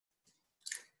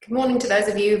Good morning to those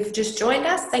of you who've just joined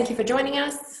us. Thank you for joining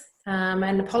us.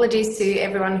 And apologies to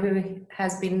everyone who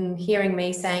has been hearing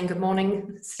me saying good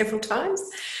morning several times.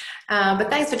 But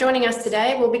thanks for joining us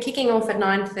today. We'll be kicking off at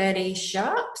 9:30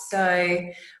 sharp. So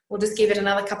we'll just give it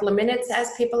another couple of minutes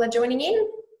as people are joining in.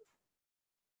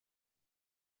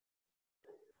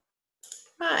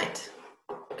 Right.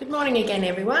 Good morning again,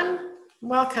 everyone.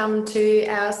 Welcome to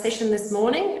our session this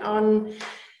morning on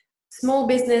Small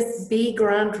Business Be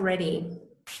Grant Ready.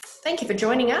 Thank you for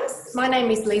joining us. My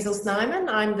name is Liesl Snyman.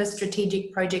 I'm the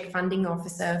Strategic Project Funding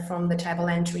Officer from the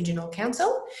Tablelands Regional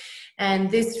Council.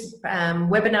 And this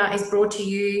webinar is brought to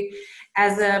you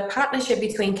as a partnership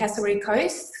between Castlereagh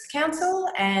Coast Council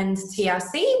and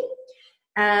TRC.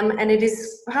 And it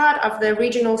is part of the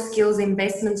Regional Skills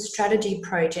Investment Strategy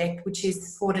project, which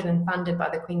is supported and funded by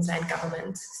the Queensland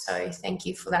Government. So thank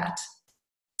you for that.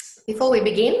 Before we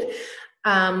begin,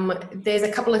 there's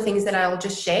a couple of things that I'll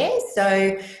just share.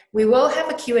 So we will have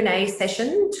a Q&A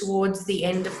session towards the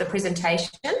end of the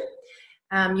presentation.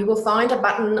 You will find a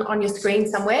button on your screen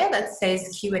somewhere that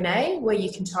says Q&A where you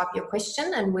can type your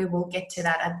question, and we will get to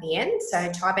that at the end.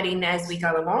 So type it in as we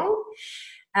go along.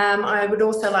 I would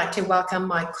also like to welcome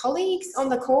my colleagues on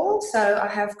the call. So I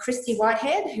have Christy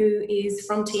Whitehead, who is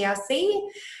from TRC.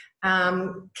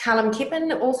 Callum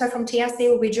Kippen, also from TRC,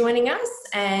 will be joining us,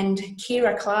 and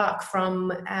Kira Clark from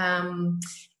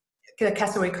the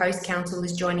Castlereagh Coast Council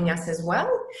is joining us as well.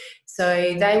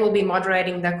 So they will be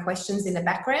moderating the questions in the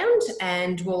background,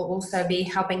 and will also be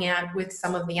helping out with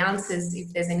some of the answers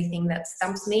if there's anything that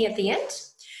stumps me at the end.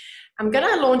 I'm going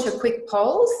to launch a quick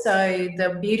poll. So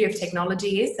the beauty of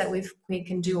technology is that we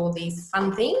can do all these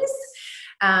fun things.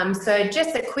 So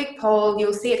just a quick poll,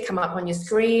 you'll see it come up on your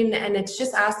screen, and it's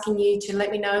just asking you to let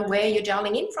me know where you're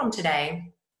dialing in from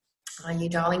today. Are you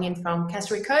dialing in from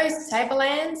Castlereagh Coast,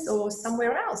 Tablelands, or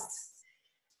somewhere else?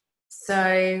 So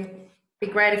it'd be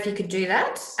great if you could do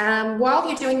that. While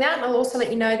you're doing that, I'll also let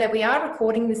you know that we are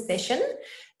recording this session.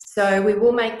 So we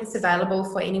will make this available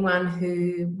for anyone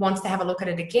who wants to have a look at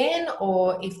it again,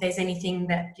 or if there's anything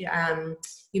that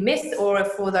you missed, or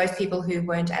for those people who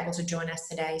weren't able to join us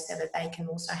today, so that they can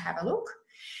also have a look.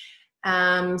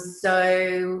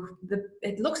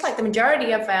 It looks like the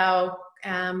majority of our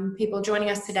people joining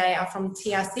us today are from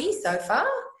TRC so far.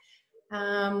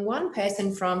 One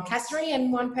person from Castlereagh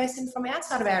and one person from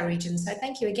outside of our region. So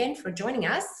thank you again for joining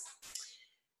us.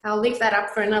 I'll leave that up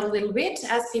for another little bit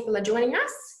as people are joining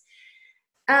us.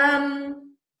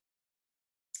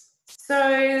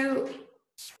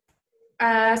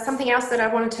 Something else that I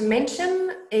wanted to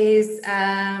mention is,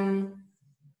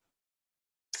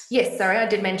 yes, sorry, I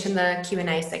did mention the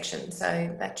Q&A section,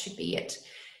 so that should be it.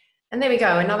 And there we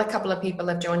go, another couple of people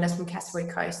have joined us from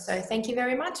Castlereagh Coast, so thank you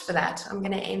very much for that. I'm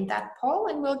going to end that poll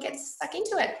and we'll get stuck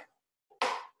into it.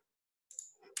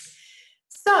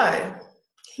 So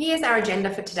here's our agenda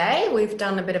for today. We've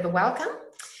done a bit of a welcome.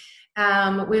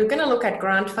 We're going to look at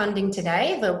grant funding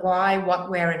today, the why, what,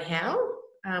 where and how.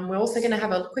 We're also going to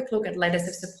have a quick look at letters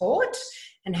of support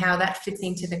and how that fits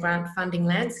into the grant funding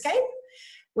landscape.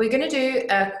 We're going to do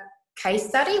a case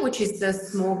study, which is the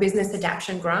Small Business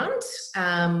Adaptation Grant,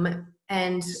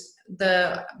 and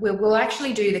we'll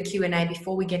actually do the Q&A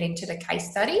before we get into the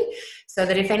case study, so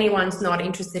that if anyone's not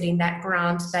interested in that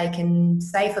grant, they can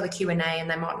stay for the Q&A and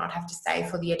they might not have to stay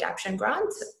for the adaptation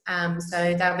grant.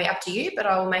 So that'll be up to you, but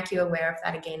I will make you aware of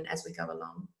that again as we go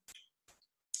along.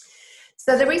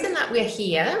 So the reason that we're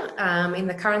here in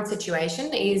the current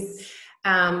situation is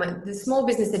the Small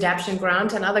Business Adaptation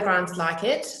Grant and other grants like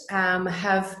it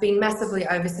have been massively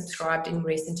oversubscribed in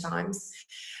recent times.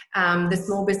 The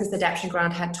Small Business Adaptation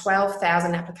Grant had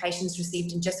 12,000 applications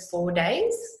received in just 4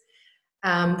 days.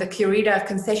 The Curita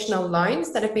concessional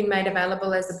loans that have been made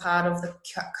available as a part of the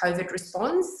COVID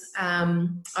response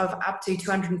of up to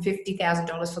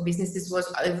 $250,000 for businesses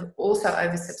was also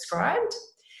oversubscribed.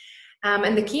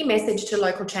 And the key message to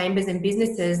local chambers and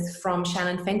businesses from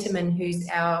Shannon Fentiman, who's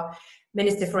our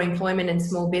Minister for Employment and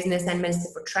Small Business and Minister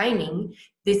for Training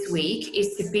this week,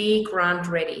 is to be grant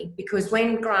ready, because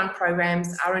when grant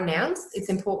programs are announced, it's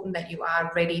important that you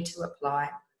are ready to apply.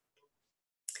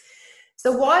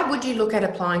 So why would you look at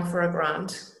applying for a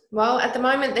grant? Well, at the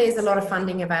moment, there's a lot of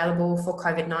funding available for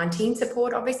COVID-19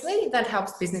 support, obviously, that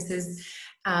helps businesses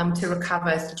to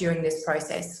recover during this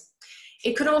process.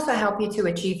 It could also help you to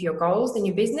achieve your goals in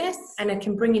your business, and it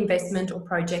can bring investment or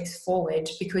projects forward,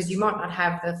 because you might not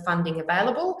have the funding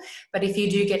available, but if you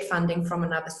do get funding from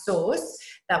another source,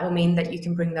 that will mean that you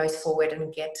can bring those forward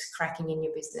and get cracking in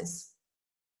your business.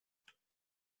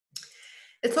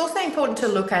 It's also important to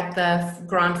look at the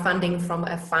grant funding from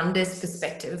a funder's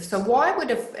perspective. So why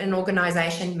would an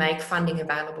organisation make funding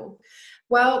available?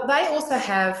 Well, they also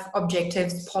have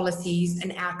objectives, policies,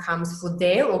 and outcomes for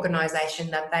their organisation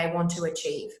that they want to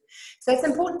achieve. So it's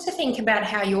important to think about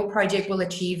how your project will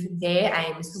achieve their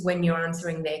aims when you're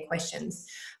answering their questions.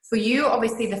 For you,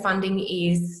 obviously, the funding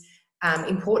is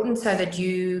important so that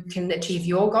you can achieve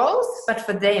your goals, but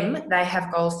for them, they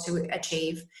have goals to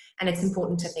achieve, and it's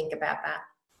important to think about that.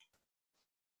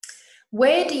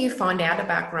 Where do you find out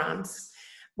about grants?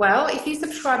 Well, if you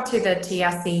subscribe to the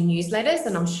TRC newsletters,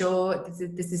 and I'm sure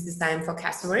this is the same for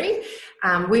Cassowary,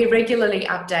 we regularly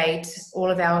update all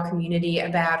of our community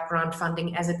about grant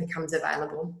funding as it becomes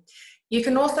available. You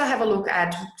can also have a look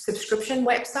at subscription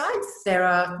websites. There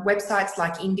are websites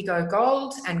like Indigo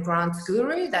Gold and Grants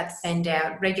Guru that send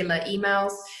out regular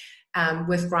emails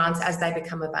with grants as they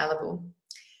become available.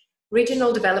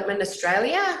 Regional Development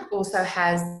Australia also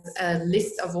has a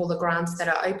list of all the grants that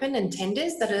are open and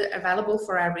tenders that are available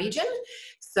for our region.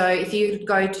 So if you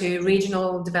go to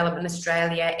Regional Development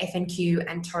Australia, FNQ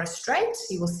and Torres Strait,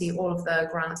 you will see all of the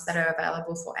grants that are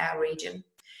available for our region.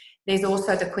 There's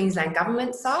also the Queensland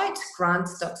Government site,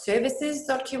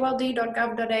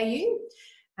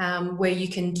 grants.services.qld.gov.au, where you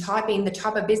can type in the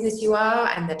type of business you are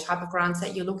and the type of grants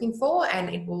that you're looking for,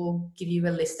 and it will give you a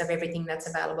list of everything that's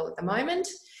available at the moment.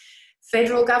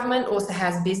 Federal Government also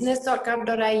has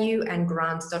business.gov.au and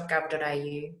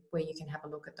grants.gov.au, where you can have a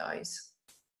look at those.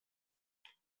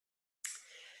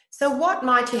 So what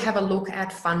might you have a look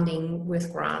at funding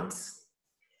with grants?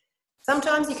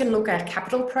 Sometimes you can look at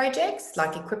capital projects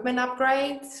like equipment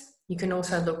upgrades. You can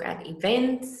also look at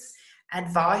events,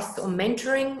 advice or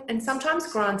mentoring, and sometimes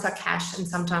grants are cash and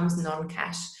sometimes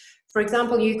non-cash. For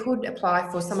example, you could apply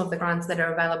for some of the grants that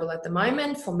are available at the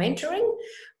moment for mentoring,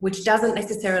 which doesn't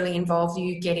necessarily involve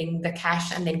you getting the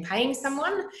cash and then paying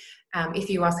someone. If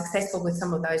you are successful with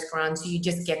some of those grants, you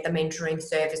just get the mentoring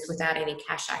service without any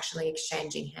cash actually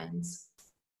exchanging hands.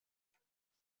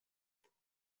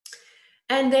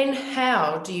 And then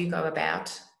how do you go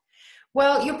about?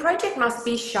 Well, your project must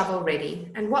be shovel ready.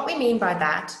 And what we mean by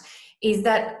that is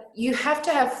that you have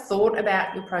to have thought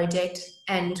about your project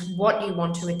and what you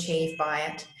want to achieve by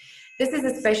it. This is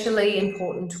especially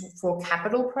important for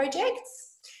capital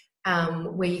projects,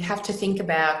 where you have to think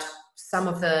about some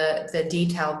of the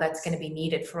detail that's going to be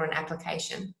needed for an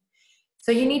application.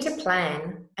 So you need to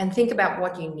plan and think about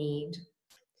what you need.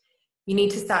 You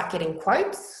need to start getting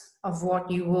quotes of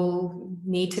what you will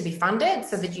need to be funded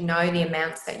so that you know the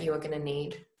amounts that you are going to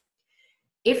need.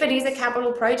 If it is a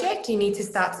capital project, you need to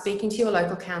start speaking to your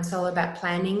local council about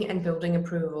planning and building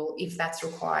approval if that's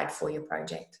required for your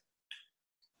project.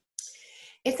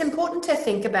 It's important to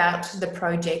think about the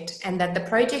project and that the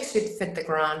project should fit the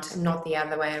grant and not the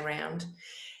other way around.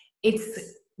 It's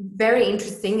very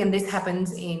interesting, and this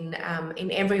happens in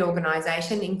every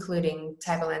organisation, including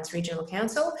Tablelands Regional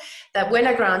Council, that when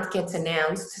a grant gets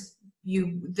announced,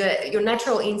 your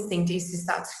natural instinct is to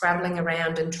start scrabbling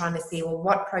around and trying to see, well,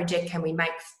 what project can we make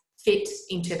fit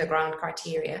into the grant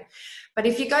criteria? But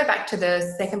if you go back to the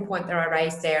second point that I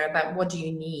raised there about what do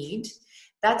you need,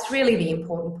 that's really the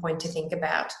important point to think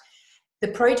about. The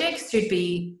projects should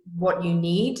be what you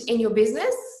need in your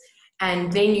business,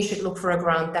 and then you should look for a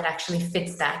grant that actually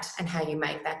fits that and how you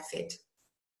make that fit.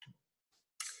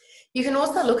 You can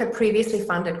also look at previously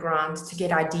funded grants to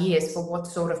get ideas for what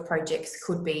sort of projects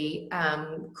could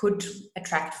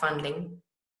attract funding.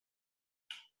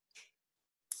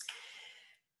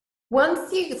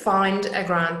 Once you find a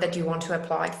grant that you want to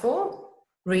apply for,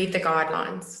 read the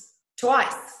guidelines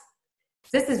twice.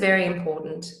 This is very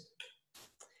important.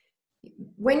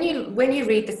 When you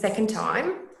read the second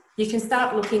time, you can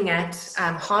start looking at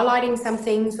highlighting some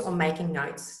things or making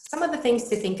notes. Some of the things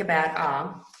to think about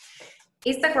are,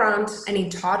 is the grant an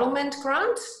entitlement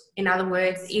grant? In other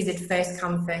words, is it first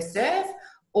come, first serve,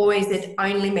 or is it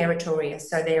only meritorious?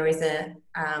 So there is an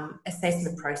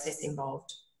assessment process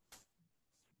involved.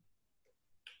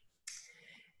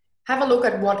 Have a look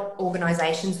at what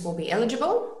organisations will be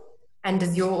eligible, and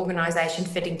does your organisation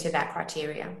fit into that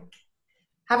criteria?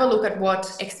 Have a look at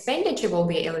what expenditure will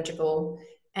be eligible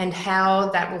and how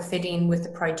that will fit in with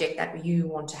the project that you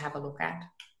want to have a look at.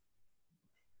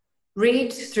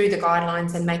 Read through the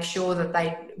guidelines and make sure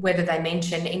that whether they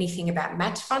mention anything about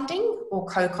match funding or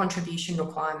co-contribution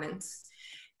requirements.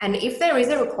 And if there is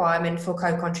a requirement for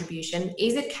co-contribution,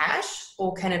 is it cash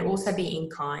or can it also be in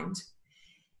kind?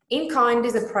 In kind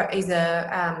is a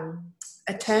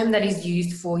term that is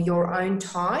used for your own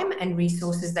time and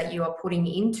resources that you are putting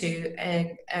into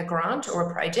a grant or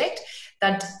a project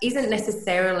that isn't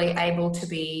necessarily able to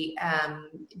be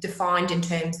defined in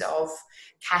terms of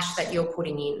cash that you're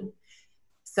putting in.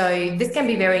 So this can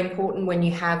be very important when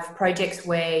you have projects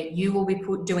where you will be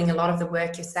doing a lot of the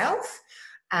work yourself,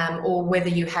 or whether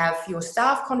you have your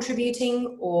staff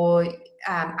contributing or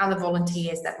other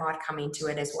volunteers that might come into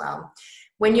it as well.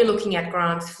 When you're looking at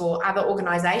grants for other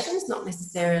organisations, not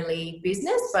necessarily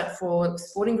business, but for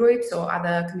sporting groups or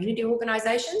other community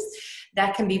organisations,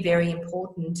 that can be very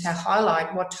important to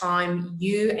highlight what time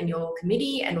you and your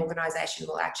committee and organisation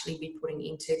will actually be putting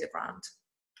into the grant.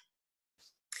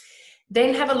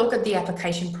 Then have a look at the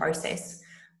application process.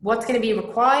 What's going to be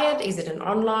required? Is it an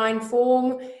online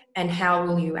form? And how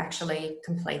will you actually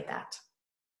complete that?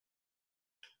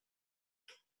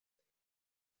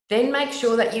 Then make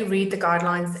sure that you read the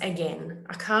guidelines again.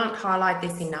 I can't highlight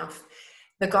this enough.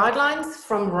 The guidelines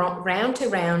from round to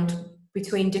round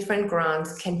between different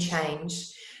grants can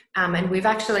change. And we've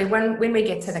actually, when we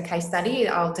get to the case study,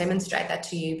 I'll demonstrate that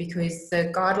to you, because the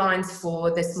guidelines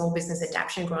for the Small Business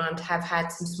Adaptation Grant have had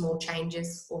some small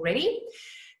changes already.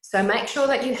 So make sure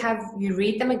that you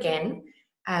read them again,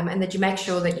 and that you make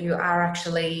sure that you are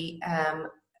actually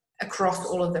across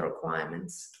all of the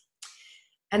requirements.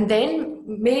 And then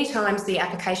many times the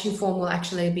application form will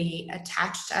actually be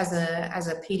attached as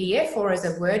a PDF or as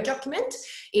a Word document,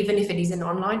 even if it is an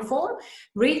online form.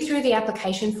 Read through the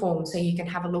application form so you can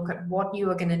have a look at what you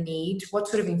are going to need, what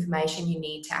sort of information you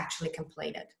need to actually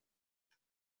complete it.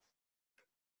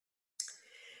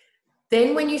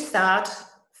 Then when you start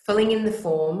filling in the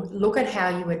form, look at how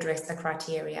you address the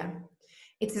criteria.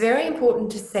 It's very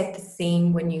important to set the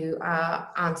scene when you are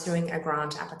answering a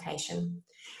grant application.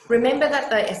 Remember that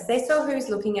the assessor who's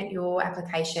looking at your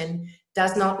application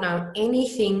does not know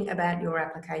anything about your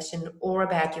application or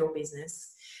about your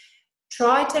business.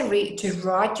 Try to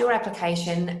write your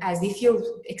application as if you're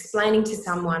explaining to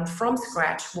someone from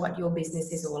scratch what your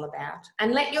business is all about,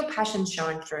 and let your passion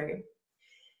shine through.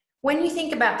 When you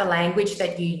think about the language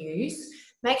that you use,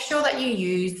 make sure that you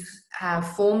use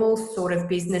formal sort of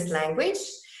business language,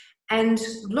 and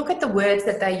look at the words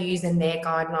that they use in their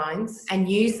guidelines and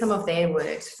use some of their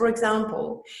words. For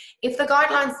example, if the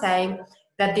guidelines say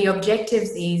that the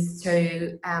objectives is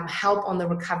to help on the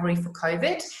recovery for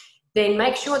COVID, then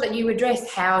make sure that you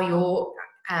address how your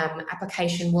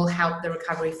application will help the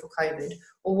recovery for COVID,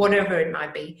 or whatever it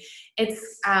might be.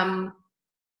 It's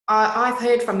I've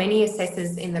heard from many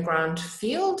assessors in the grant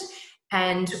field,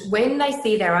 and when they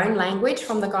see their own language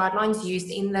from the guidelines used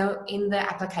in the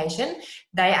application,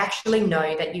 they actually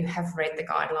know that you have read the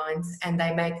guidelines, and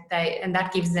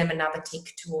that gives them another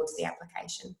tick towards the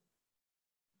application.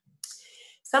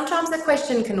 Sometimes the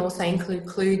question can also include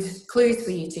clues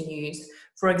for you to use.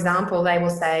 For example, they will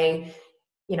say,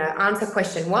 answer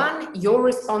question 1, your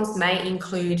response may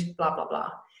include blah, blah, blah.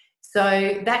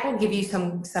 So that will give you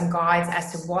some guides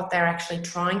as to what they're actually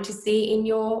trying to see in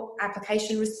your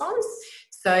application response.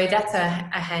 So that's a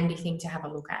handy thing to have a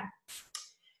look at.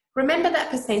 Remember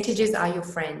that percentages are your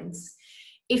friends.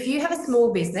 If you have a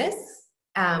small business,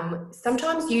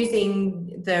 sometimes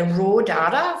using the raw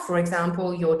data, for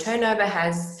example, your turnover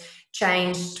has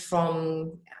changed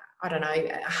from, I don't know,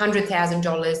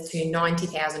 $100,000 to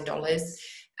 $90,000.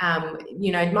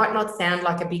 It might not sound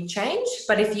like a big change,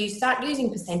 but if you start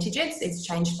using percentages, it's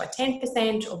changed by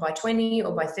 10% or by 20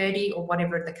 or by 30 or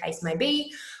whatever the case may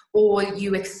be, or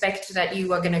you expect that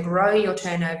you are going to grow your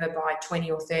turnover by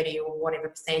 20 or 30 or whatever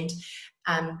percent,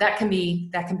 that can be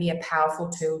a powerful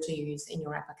tool to use in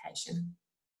your application.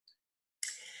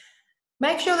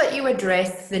 Make sure that you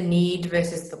address the need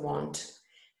versus the want.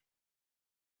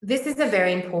 This is a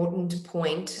very important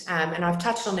point, and I've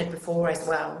touched on it before as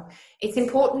well. It's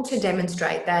important to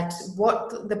demonstrate that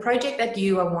what the project that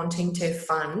you are wanting to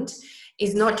fund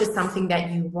is not just something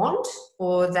that you want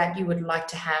or that you would like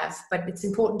to have, but it's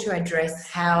important to address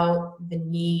how the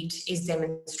need is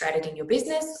demonstrated in your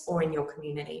business or in your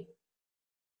community.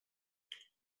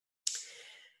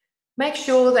 Make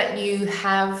sure that you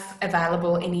have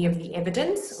available any of the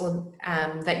evidence or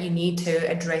that you need to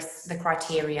address the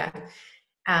criteria.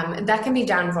 That can be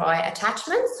done via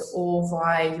attachments or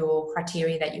via your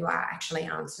criteria that you are actually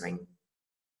answering.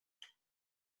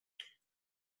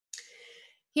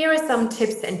 Here are some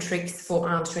tips and tricks for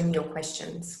answering your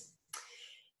questions.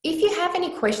 If you have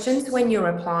any questions when you're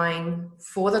applying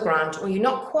for the grant, or you're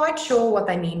not quite sure what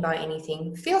they mean by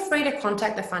anything, feel free to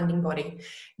contact the funding body.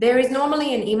 There is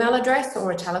normally an email address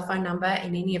or a telephone number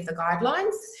in any of the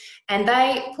guidelines, and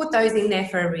they put those in there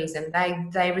for a reason.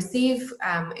 They receive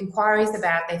inquiries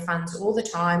about their funds all the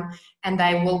time, and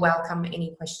they will welcome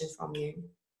any questions from you.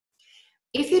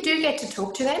 If you do get to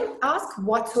talk to them, ask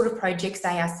what sort of projects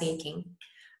they are seeking.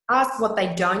 Ask what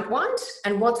they don't want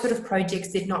and what sort of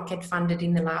projects did not get funded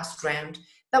in the last round.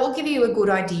 That will give you a good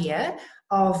idea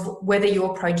of whether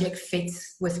your project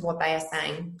fits with what they are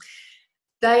saying.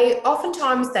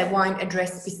 Oftentimes they won't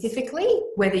address specifically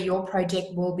whether your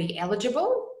project will be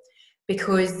eligible,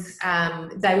 because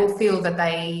they will feel that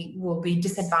they will be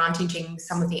disadvantaging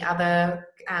some of the other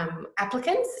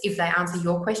applicants if they answer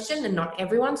your question and not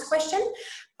everyone's question.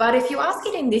 But if you ask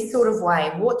it in this sort of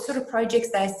way, what sort of projects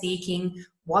they're seeking,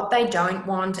 what they don't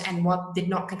want, and what did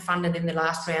not get funded in the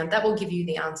last round, that will give you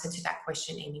the answer to that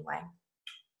question anyway.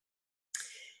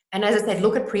 And as I said,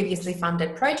 look at previously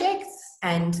funded projects,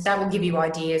 and that will give you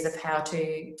ideas of how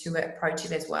to approach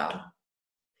it as well.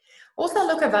 Also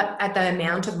look at the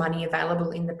amount of money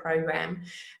available in the program.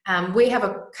 We have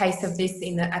a case of this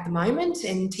at the moment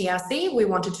in TRC. We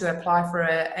wanted to apply for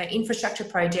an infrastructure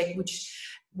project which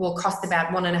will cost about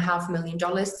 $1.5 million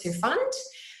to fund.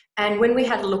 And when we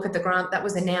had a look at the grant that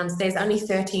was announced, there's only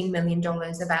 $13 million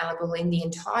available in the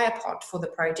entire pot for the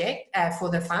project, for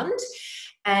the fund.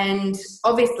 And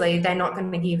obviously they're not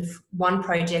going to give one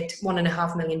project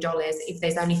 $1.5 million if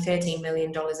there's only $13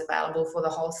 million available for the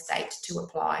whole state to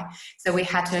apply. So we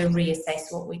had to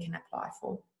reassess what we can apply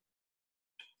for.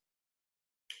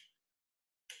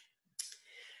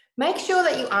 Make sure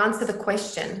that you answer the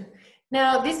question.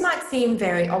 Now, this might seem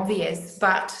very obvious,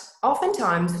 but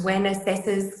oftentimes when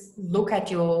assessors look at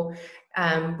your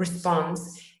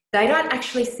response, they don't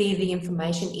actually see the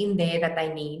information in there that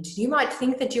they need. You might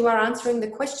think that you are answering the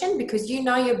question because you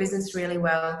know your business really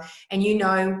well and you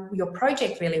know your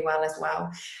project really well as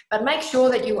well. But make sure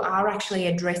that you are actually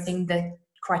addressing the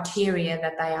criteria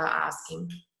that they are asking.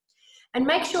 And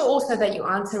make sure also that you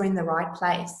answer in the right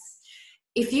place.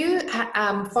 If you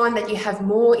find that you have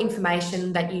more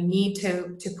information that you need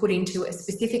to put into a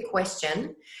specific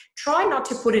question, try not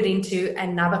to put it into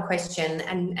another question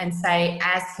and say,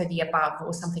 as per the above,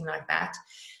 or something like that.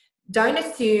 Don't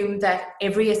assume that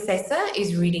every assessor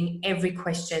is reading every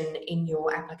question in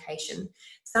your application.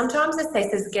 Sometimes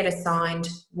assessors get assigned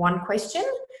one question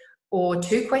or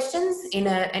two questions in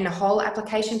a whole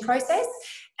application process.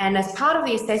 And as part of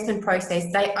the assessment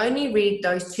process, they only read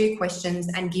those two questions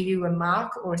and give you a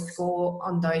mark or a score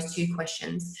on those two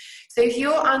questions. So if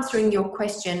you're answering your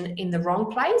question in the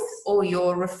wrong place, or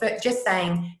you're just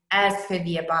saying as per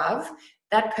the above,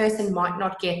 that person might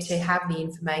not get to have the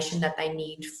information that they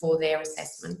need for their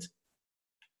assessment.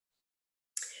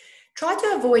 Try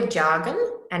to avoid jargon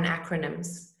and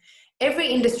acronyms. Every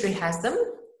industry has them,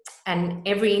 and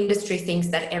every industry thinks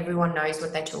that everyone knows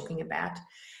what they're talking about.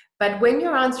 But when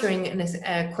you're answering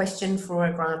a question for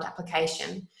a grant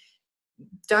application,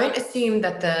 don't assume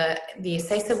that the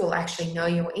assessor will actually know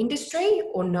your industry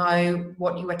or know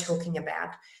what you are talking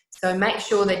about. So make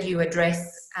sure that you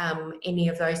address any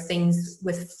of those things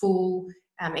with full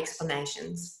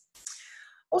explanations.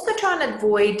 Also try and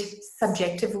avoid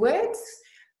subjective words.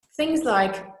 Things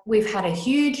like, we've had a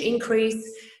huge increase,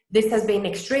 this has been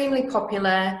extremely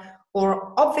popular,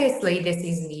 or obviously this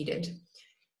is needed.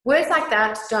 Words like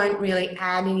that don't really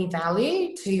add any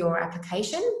value to your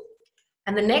application.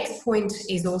 And the next point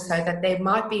is also that there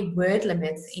might be word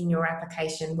limits in your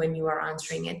application when you are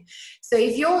answering it. So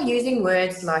if you're using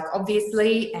words like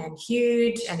obviously and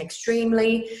huge and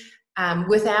extremely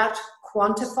without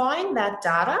quantifying that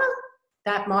data,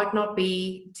 that might not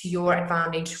be to your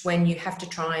advantage when you have to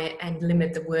try and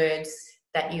limit the words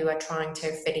that you are trying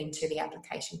to fit into the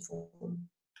application form.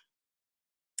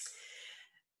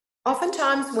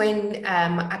 Oftentimes when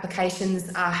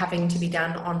applications are having to be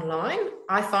done online,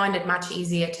 I find it much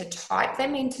easier to type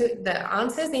them into the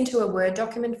answers into a Word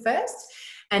document first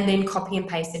and then copy and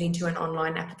paste it into an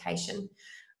online application.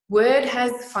 Word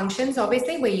has functions,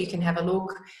 obviously, where you can have a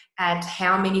look at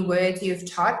how many words you've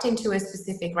typed into a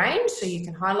specific range, so you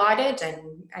can highlight it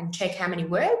and check how many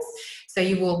words. So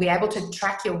you will be able to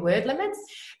track your word limits,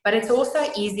 but it's also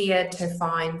easier to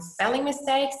find spelling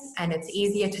mistakes, and it's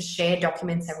easier to share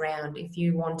documents around if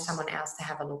you want someone else to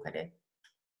have a look at it.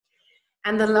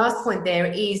 And the last point there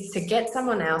is to get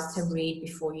someone else to read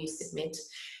before you submit.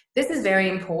 This is very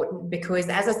important because,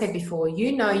 as I said before,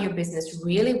 you know your business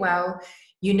really well,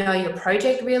 you know your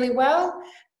project really well,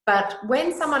 but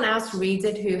when someone else reads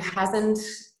it who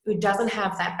doesn't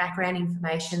have that background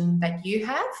information that you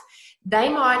have, they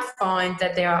might find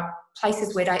that there are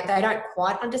places where they don't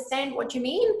quite understand what you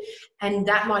mean, and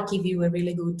that might give you a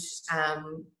really good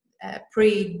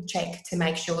pre-check to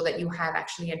make sure that you have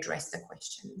actually addressed the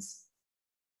questions.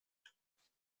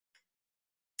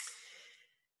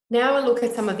 Now we'll look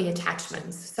at some of the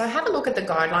attachments. So have a look at the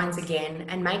guidelines again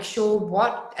and make sure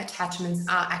what attachments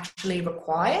are actually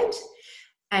required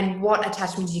and what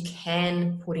attachments you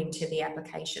can put into the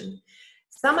application.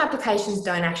 Some applications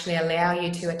don't actually allow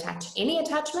you to attach any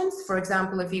attachments. For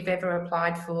example, if you've ever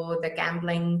applied for the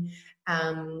gambling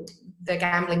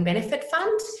benefit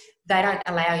fund, they don't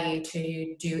allow you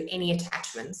to do any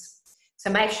attachments. So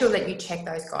make sure that you check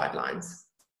those guidelines.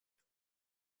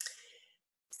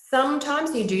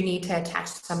 Sometimes you do need to attach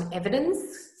some evidence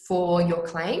for your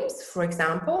claims. For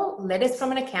example, letters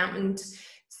from an accountant,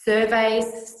 surveys,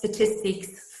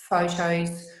 statistics,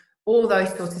 photos, all those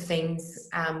sorts of things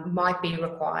might be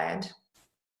required.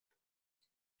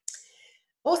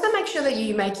 Also make sure that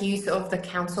you make use of the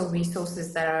council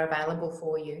resources that are available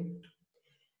for you.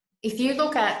 If you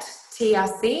look at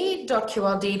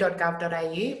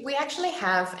trc.qld.gov.au, we actually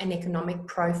have an economic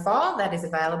profile that is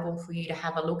available for you to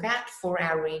have a look at for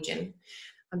our region.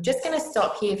 I'm just going to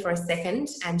stop here for a second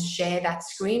and share that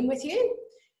screen with you,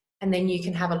 and then you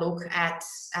can have a look at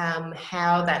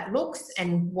how that looks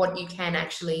and what you can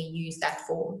actually use that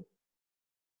for.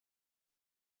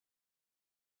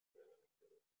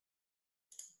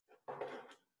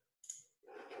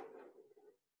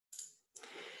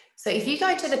 So if you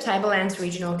go to the Tablelands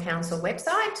Regional Council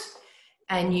website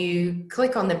and you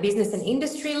click on the business and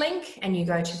industry link and you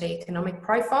go to the economic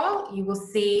profile, you will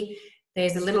see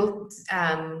there's a little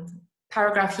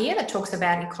paragraph here that talks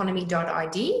about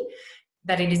economy.id,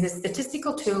 that it is a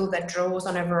statistical tool that draws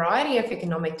on a variety of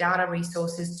economic data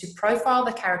resources to profile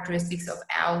the characteristics of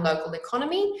our local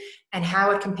economy and how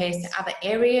it compares to other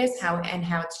areas and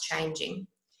how it's changing.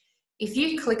 If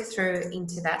you click through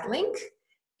into that link,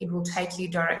 it will take you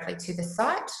directly to the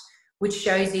site, which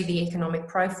shows you the economic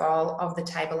profile of the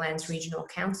Tablelands Regional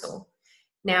Council.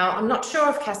 Now, I'm not sure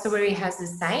if Cassowary has the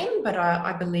same, but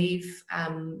I believe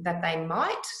that they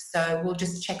might. So we'll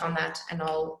just check on that and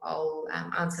I'll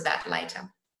answer that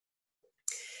later.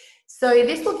 So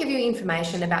this will give you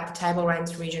information about the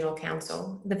Tablelands Regional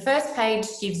Council. The first page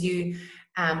gives you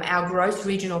our gross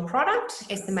regional product,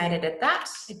 estimated at that.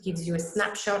 It gives you a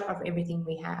snapshot of everything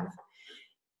we have.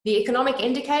 The economic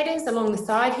indicators along the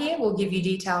side here will give you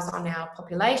details on our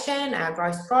population, our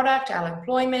gross product, our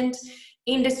employment,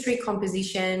 industry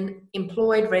composition,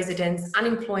 employed residents,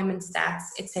 unemployment stats,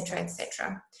 etc.,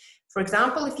 etc. For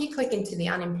example, if you click into the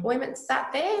unemployment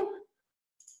stat there,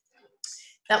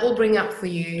 that will bring up for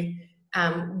you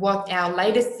what our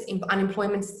latest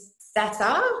unemployment stats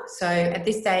are. So at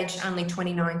this stage, only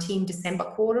 2019 December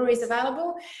quarter is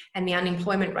available, and the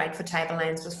unemployment rate for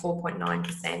Tablelands was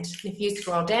 4.9%. If you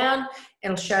scroll down,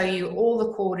 it'll show you all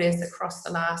the quarters across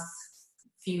the last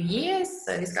few years.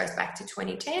 So this goes back to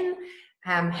 2010,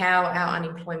 how our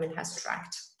unemployment has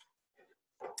tracked.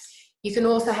 You can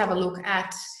also have a look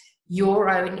at your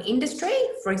own industry.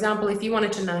 For example, if you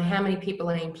wanted to know how many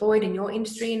people are employed in your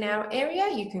industry in our area,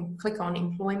 you can click on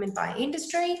employment by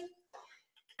industry,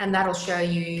 and that'll show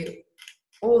you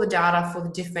all the data for the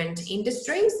different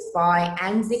industries by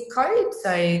ANZIC code.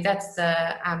 So that's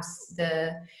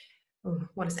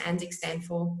what does ANZIC stand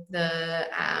for? The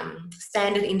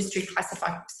Standard Industry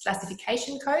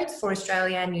Classification Codes for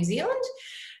Australia and New Zealand.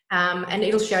 And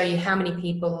it'll show you how many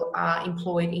people are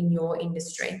employed in your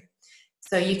industry.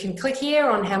 So you can click here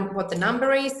on what the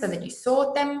number is so that you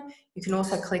sort them. You can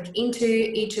also click into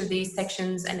each of these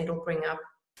sections and it'll bring up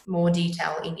more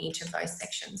detail in each of those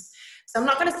sections. So I'm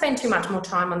not going to spend too much more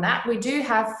time on that. We do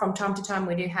have, from time to time,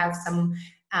 we do have some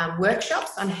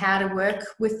workshops on how to work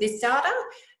with this data.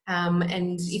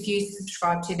 And if you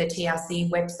subscribe to the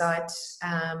TRC website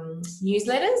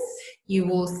newsletters, you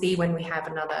will see when we have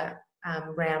another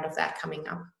round of that coming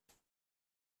up.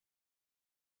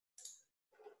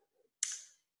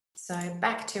 So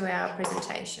back to our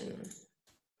presentation.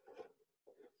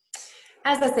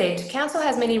 As I said, Council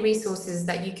has many resources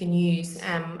that you can use.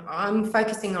 I'm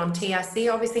focusing on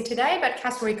TRC obviously today, but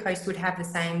Cassowary Coast would have the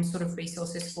same sort of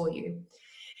resources for you.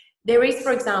 There is,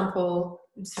 for example,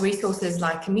 resources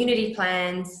like community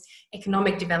plans,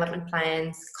 economic development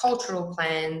plans, cultural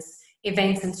plans,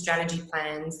 events and strategy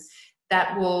plans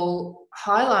that will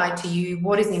highlight to you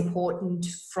what is important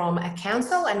from a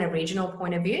council and a regional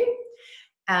point of view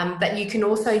that you can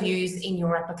also use in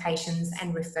your applications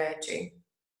and refer to.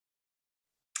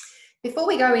 Before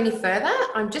we go any further,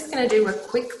 I'm just going to do a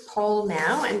quick poll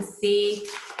now and see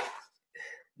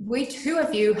who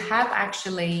of you have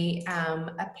actually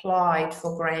applied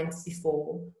for grants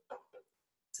before.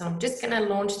 So I'm just going to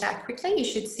launch that quickly. You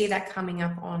should see that coming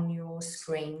up on your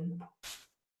screen.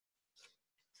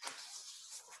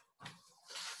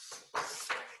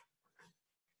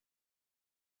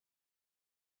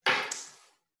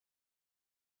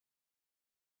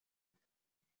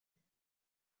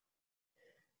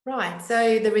 Right,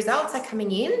 so the results are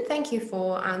coming in. Thank you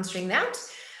for answering that.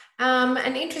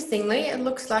 And interestingly, it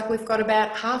looks like we've got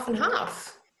about half and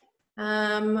half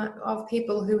of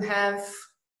people who have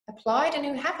applied and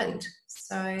who haven't.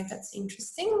 So that's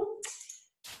interesting.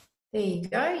 There you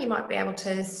go. You might be able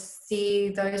to see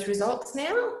those results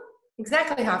now.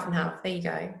 Exactly half and half. There you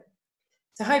go.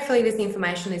 So hopefully this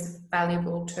information is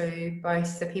valuable to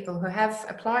both the people who have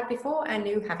applied before and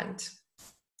who haven't.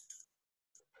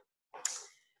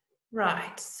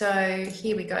 Right, so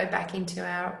here we go back into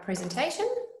our presentation.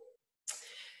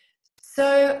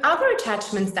 So other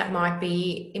attachments that might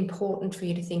be important for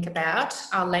you to think about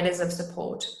are letters of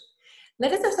support.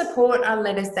 Letters of support are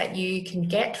letters that you can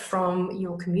get from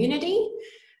your community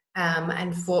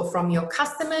and from your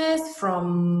customers,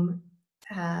 from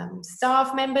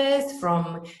staff members,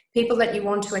 from people that you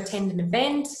want to attend an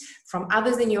event, from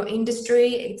others in your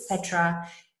industry, etc.,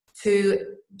 to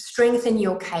strengthen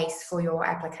your case for your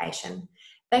application.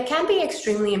 They can be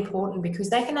extremely important because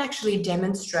they can actually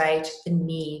demonstrate the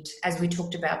need, as we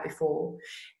talked about before.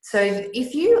 So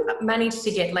if you manage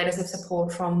to get letters of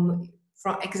support from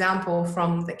example,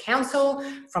 from the council,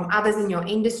 from others in your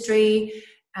industry,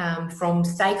 from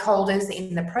stakeholders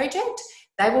in the project,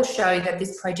 they will show that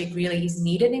this project really is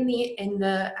needed in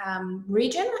the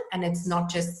region, and it's not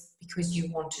just because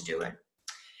you want to do it.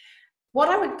 What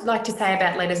I would like to say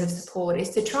about letters of support is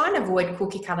to try and avoid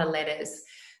cookie cutter letters.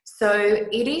 So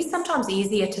it is sometimes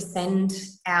easier to send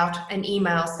out an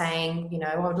email saying, you know,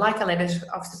 I would like a letter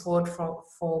of support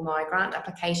for my grant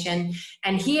application,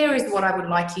 and here is what I would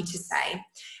like you to say.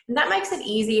 And that makes it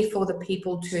easier for the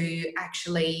people to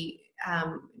actually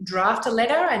draft a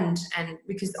letter, and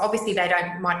because obviously they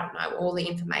might not know all the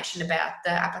information about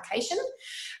the application.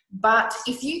 But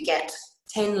if you get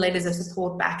 10 letters of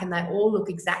support back and they all look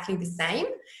exactly the same,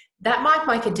 that might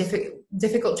make it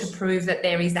difficult to prove that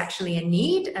there is actually a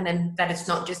need, and then that it's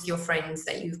not just your friends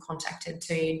that you've contacted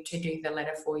to do the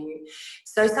letter for you.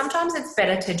 So sometimes it's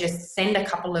better to just send a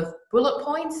couple of bullet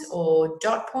points or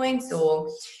dot points or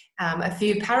a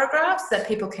few paragraphs that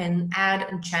people can add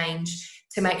and change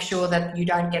to make sure that you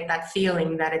don't get that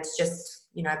feeling that it's just,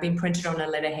 you know, been printed on a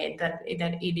letterhead, that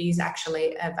it is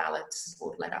actually a valid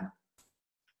support letter.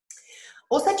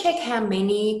 Also check how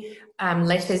many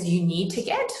letters you need to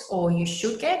get or you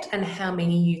should get, and how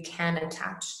many you can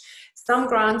attach. Some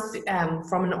grants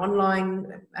from an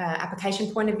online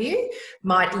application point of view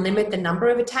might limit the number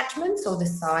of attachments or the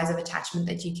size of attachment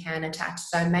that you can attach.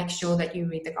 So make sure that you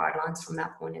read the guidelines from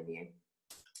that point of view.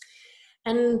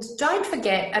 And don't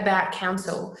forget about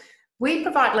council. We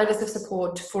provide letters of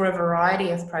support for a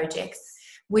variety of projects.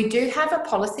 We do have a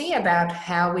policy about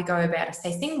how we go about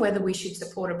assessing whether we should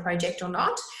support a project or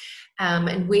not.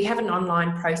 And we have an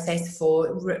online process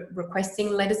for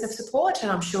requesting letters of support,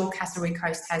 and I'm sure Castlereagh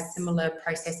Coast has similar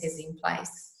processes in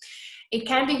place. It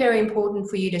can be very important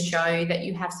for you to show that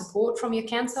you have support from your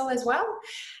council as well.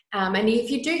 And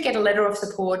if you do get a letter of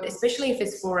support, especially if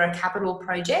it's for a capital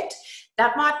project,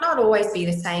 that might not always be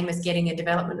the same as getting a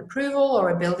development approval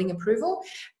or a building approval,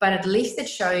 but at least it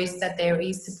shows that there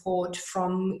is support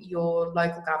from your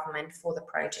local government for the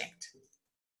project.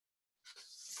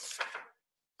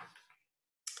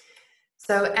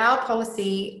 So our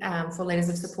policy for letters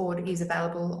of support is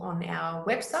available on our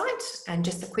website. And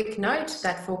just a quick note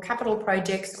that for capital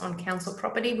projects on council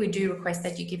property, we do request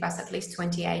that you give us at least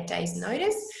 28 days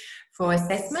notice for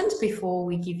assessment before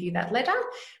we give you that letter.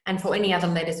 And for any other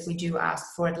letters, we do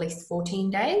ask for at least 14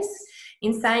 days.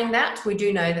 In saying that, we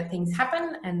do know that things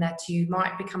happen and that you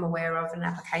might become aware of an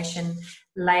application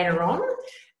later on,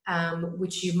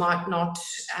 which you might not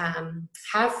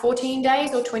have 14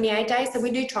 days or 28 days. So we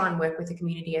do try and work with the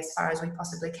community as far as we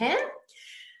possibly can.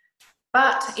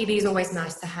 But it is always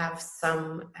nice to have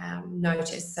some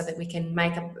notice so that we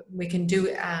can do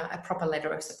a proper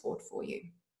letter of support for you.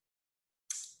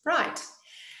 Right.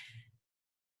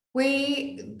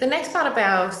 The next part of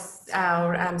our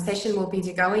session will be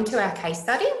to go into our case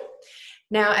study.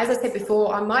 Now, as I said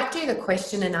before, I might do the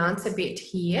question and answer bit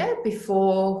here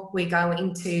before we go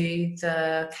into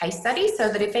the case study, so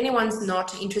that if anyone's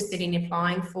not interested in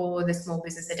applying for the Small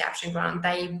Business Adaptation Grant,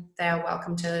 they are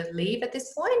welcome to leave at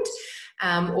this point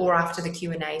or after the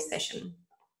Q&A session.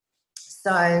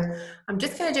 So I'm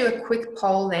just going to do a quick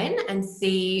poll then and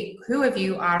see who of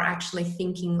you are actually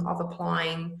thinking of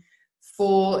applying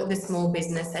for the Small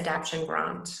Business Adaptation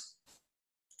Grant. So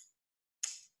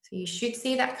you should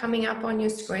see that coming up on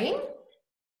your screen.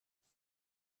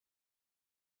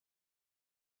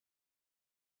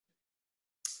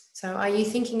 So are you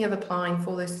thinking of applying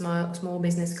for the Small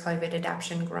Business COVID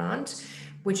Adaptation Grant,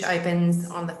 which opens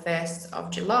on the 1st of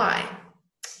July?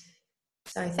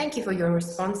 So thank you for your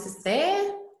responses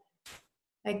there.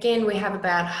 Again, we have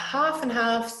about half and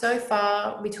half so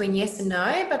far between yes and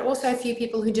no, but also a few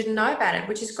people who didn't know about it,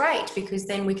 which is great because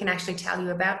then we can actually tell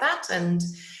you about that, and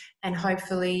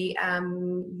hopefully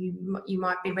you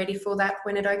might be ready for that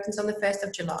when it opens on the 1st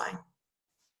of July.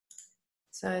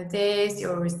 So there's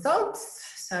your results.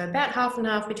 So about half and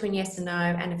half between yes and no,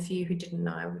 and a few who didn't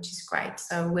know, which is great.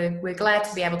 So we're glad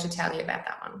to be able to tell you about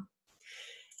that one.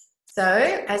 So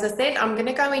as I said, I'm going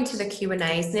to go into the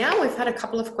Q&As now. We've had a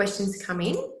couple of questions come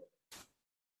in.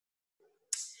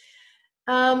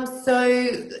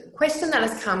 So question that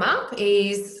has come up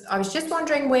is, I was just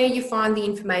wondering where you find the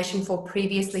information for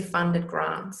previously funded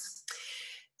grants.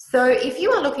 So if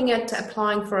you are looking at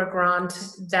applying for a grant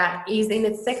that is in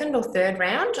its 2nd or 3rd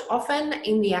round, often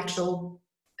in the actual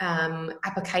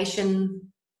application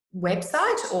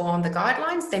website or on the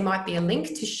guidelines, there might be a link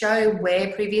to show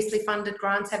where previously funded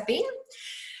grants have been.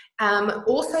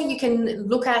 Also, you can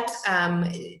look at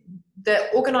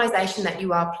the organisation that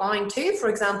you are applying to. For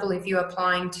example, if you're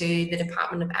applying to the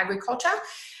Department of Agriculture,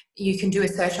 you can do a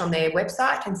search on their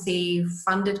website and see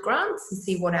funded grants and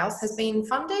see what else has been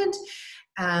funded.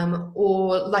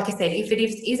 Or like I said, if it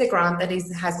is a grant that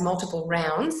has multiple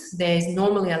rounds, there's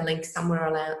normally a link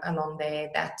somewhere along there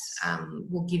that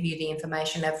will give you the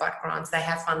information of what grants they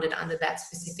have funded under that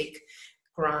specific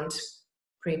grant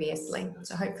previously.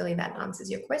 So hopefully that answers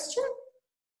your question.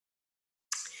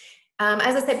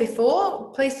 As I said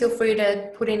before, please feel free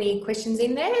to put any questions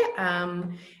in there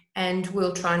and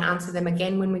we'll try and answer them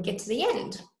again when we get to the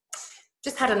end.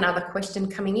 Just had another question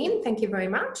coming in. Thank you very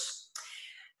much.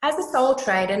 As a sole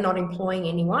trader not employing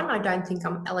anyone, I don't think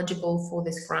I'm eligible for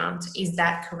this grant. Is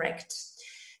that correct?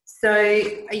 So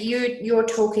you're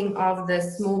talking of the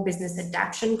Small Business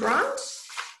Adaptation Grant.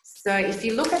 So if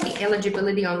you look at the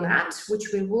eligibility on that,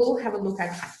 which we will have a look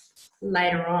at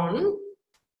later on,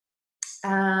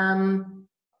 I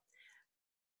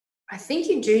think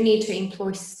you do need to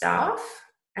employ staff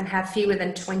and have fewer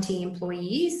than 20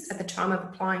 employees at the time of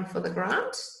applying for the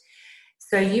grant.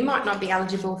 So you might not be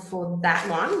eligible for that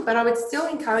one, but I would still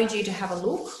encourage you to have a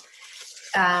look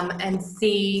and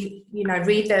see,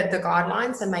 read the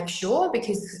guidelines and make sure,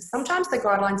 because sometimes the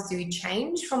guidelines do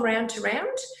change from round to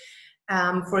round.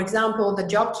 For example, the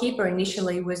JobKeeper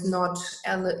initially was no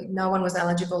one was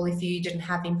eligible if you didn't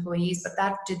have employees, but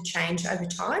that did change over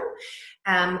time.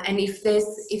 And if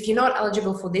you're not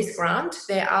eligible for this grant,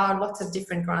 there are lots of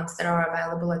different grants that are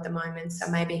available at the moment. So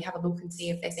maybe have a look and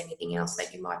see if there's anything else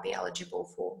that you might be eligible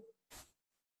for.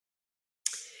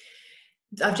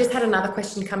 I've just had another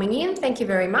question coming in. Thank you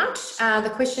very much.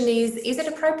 The question is it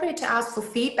appropriate to ask for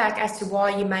feedback as to why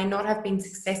you may not have been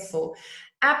successful?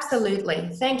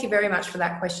 Absolutely. Thank you very much for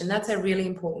that question. That's a really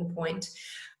important point.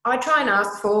 I try and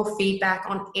ask for feedback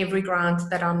on every grant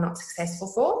that I'm not successful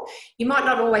for. You might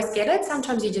not always get it.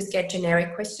 Sometimes you just get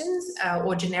generic questions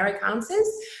or generic answers,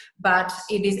 but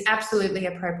it is absolutely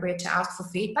appropriate to ask for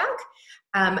feedback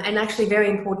and actually very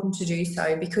important to do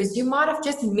so, because you might have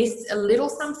just missed a little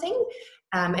something.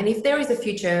 And if there is a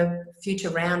future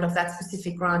round of that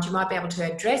specific grant, you might be able to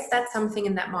address that something,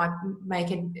 and that might make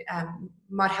it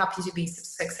might help you to be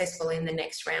successful in the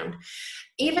next round.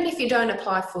 Even if you don't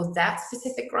apply for that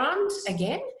specific grant,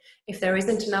 again, if there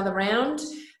isn't another round,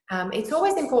 it's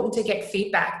always important to get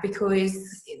feedback,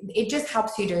 because it just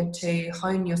helps you to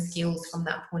hone your skills from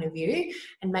that point of view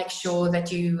and make sure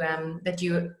that you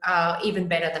are even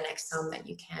better the next time that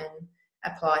you can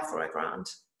apply for a grant.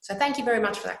 So thank you very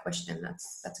much for that question.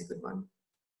 That's a good one.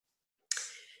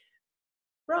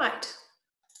 Right.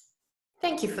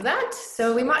 Thank you for that.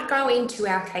 So we might go into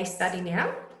our case study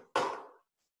now.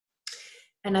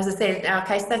 And as I said, our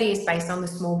case study is based on the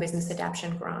Small Business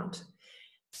Adaptation Grant.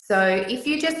 So if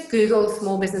you just Google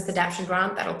Small Business Adaptation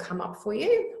Grant, that'll come up for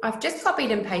you. I've just copied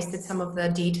and pasted some of the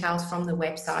details from the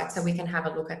website so we can have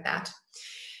a look at that.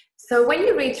 So when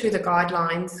you read through the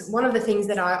guidelines, one of the things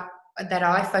that I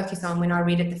focus on when I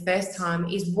read it the first time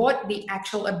is what the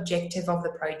actual objective of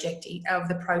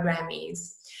the program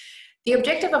is. The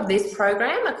objective of this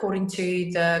program, according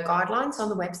to the guidelines on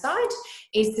the website,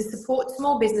 is to support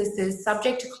small businesses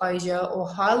subject to closure or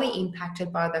highly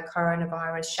impacted by the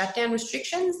coronavirus shutdown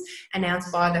restrictions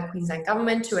announced by the Queensland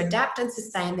Government to adapt and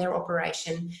sustain their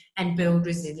operation and build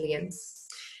resilience.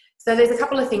 So there's a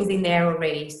couple of things in there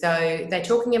already. So they're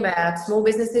talking about small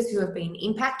businesses who have been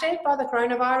impacted by the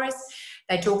coronavirus.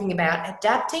 They're talking about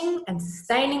adapting and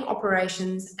sustaining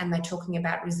operations, and they're talking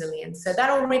about resilience. So that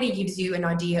already gives you an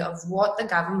idea of what the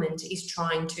government is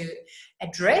trying to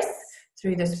address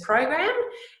through this program.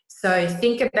 So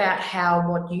think about how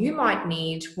what you might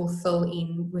need will fill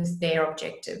in with their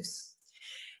objectives.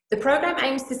 The program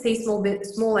aims to see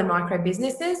small and micro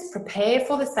businesses prepare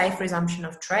for the safe resumption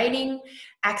of trading,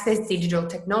 access digital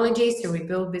technologies to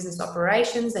rebuild business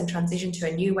operations and transition to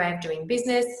a new way of doing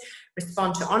business,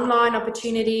 respond to online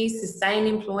opportunities, sustain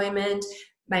employment,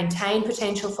 maintain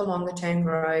potential for longer term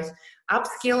growth,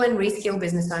 upskill and reskill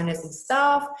business owners and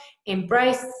staff,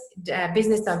 embrace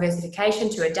business diversification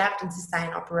to adapt and sustain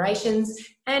operations,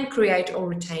 and create or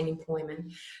retain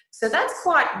employment. So that's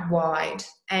quite wide.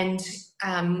 And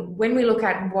when we look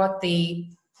at what the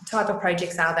type of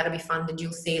projects are that will be funded,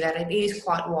 you'll see that it is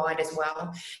quite wide as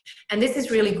well. And this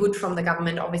is really good from the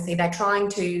government. Obviously, they're trying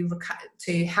to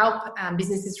help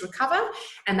businesses recover,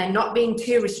 and they're not being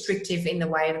too restrictive in the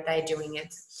way that they're doing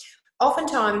it.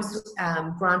 Oftentimes,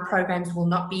 grant programs will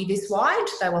not be this wide.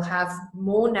 They will have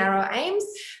more narrow aims,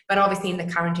 but obviously in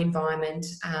the current environment,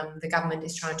 the government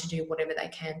is trying to do whatever they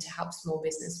can to help small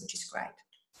business, which is great.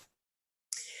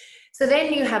 So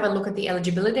then you have a look at the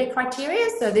eligibility criteria.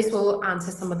 So this will answer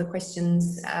some of the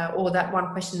questions or that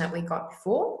one question that we got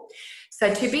before.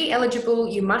 So to be eligible,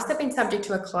 you must have been subject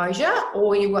to a closure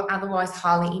or you were otherwise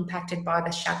highly impacted by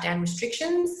the shutdown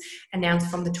restrictions announced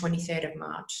from the 23rd of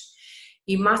March.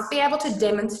 You must be able to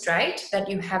demonstrate that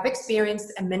you have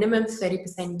experienced a minimum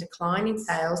 30% decline in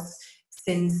sales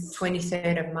since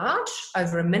 23rd of March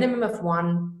over a minimum of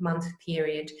 1 month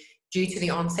period due to the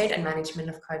onset and management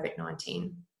of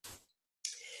COVID-19.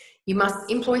 You must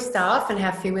employ staff and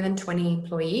have fewer than 20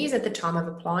 employees at the time of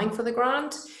applying for the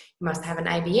grant. You must have an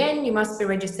ABN, you must be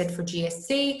registered for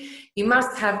GST, you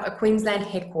must have a Queensland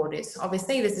headquarters.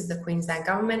 Obviously, this is the Queensland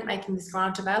Government making this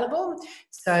grant available,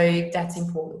 so that's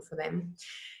important for them.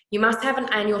 You must have an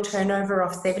annual turnover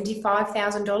of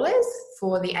 $75,000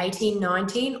 for the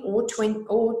 18-19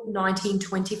 or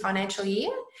 19-20 financial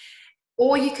year,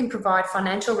 or you can provide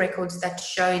financial records that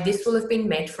show this will have been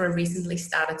met for a recently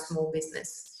started small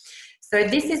business. So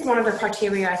this is one of the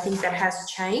criteria I think that has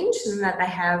changed and that they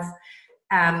have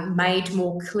made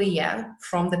more clear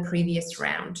from the previous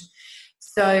round.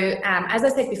 So as I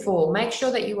said before, make sure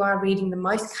that you are reading the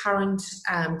most current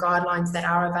guidelines that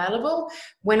are available.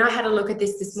 When I had a look at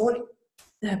this morning,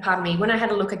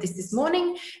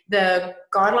 the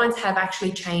guidelines have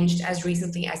actually changed as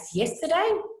recently as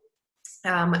yesterday,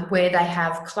 where they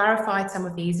have clarified some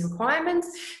of these requirements.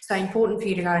 So important for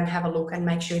you to go and have a look and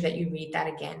make sure that you read that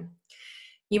again.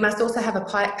 You must also have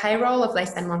a payroll of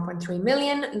less than 1.3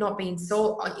 million, not be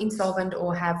insolvent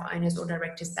or have owners or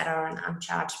directors that are an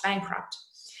uncharged bankrupt.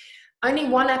 Only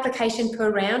one application per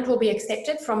round will be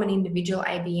accepted from an individual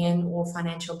ABN or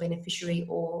financial beneficiary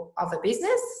or of a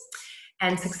business.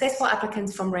 And successful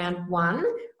applicants from round 1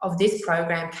 of this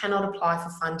program cannot apply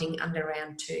for funding under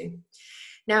round 2.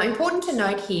 Now, important to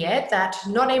note here that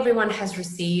not everyone has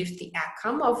received the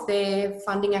outcome of their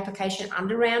funding application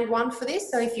under round 1 for this.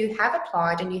 So if you have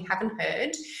applied and you haven't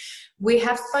heard, we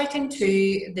have spoken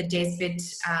to the DESBIT,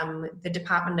 the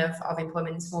Department of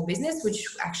Employment and Small Business, which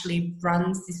actually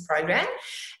runs this program.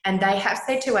 And they have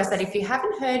said to us that if you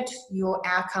haven't heard your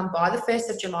outcome by the 1st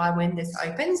of July when this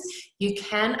opens, you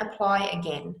can apply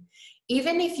again.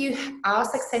 Even if you are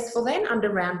successful then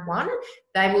under round 1,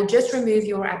 they will just remove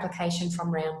your application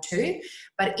from round 2.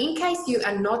 But in case you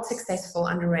are not successful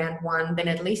under round 1, then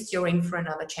at least you're in for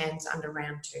another chance under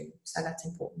round 2. So that's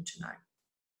important to know.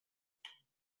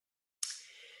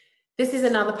 This is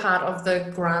another part of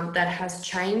the grant that has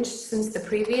changed since the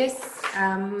previous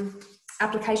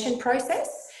application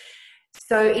process.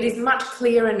 So it is much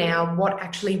clearer now what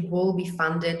actually will be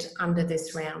funded under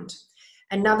this round.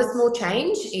 Another small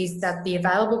change is that the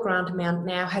available grant amount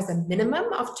now has a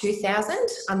minimum of $2,000.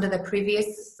 Under the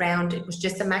previous round, it was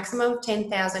just a maximum of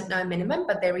 $10,000, no minimum,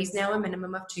 but there is now a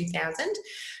minimum of $2,000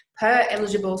 per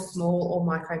eligible small or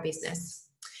micro business.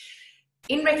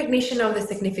 In recognition of the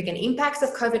significant impacts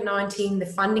of COVID-19, the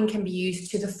funding can be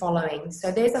used to the following.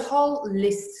 So there's a whole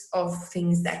list of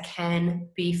things that can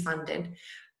be funded.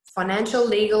 Financial,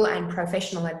 legal, and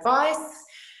professional advice.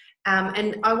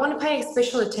 And I want to pay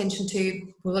special attention to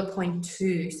bullet point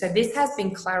 2. So this has been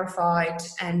clarified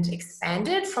and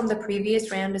expanded from the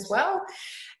previous round as well.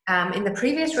 In the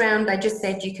previous round, they just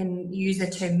said you can use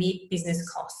it to meet business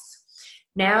costs.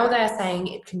 Now they're saying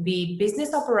it can be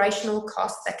business operational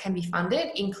costs that can be funded,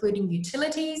 including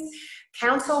utilities,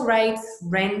 council rates,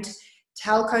 rent,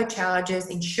 telco charges,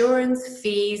 insurance,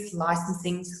 fees,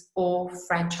 licensing, or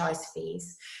franchise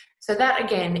fees. So that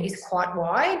again is quite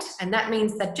wide, and that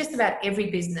means that just about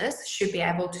every business should be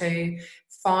able to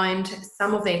find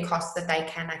some of their costs that they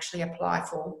can actually apply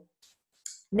for.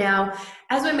 Now,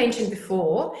 as we mentioned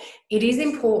before, it is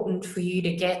important for you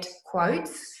to get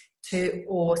quotes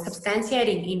or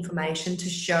substantiating information to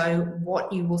show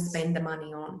what you will spend the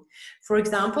money on. For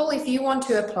example, if you want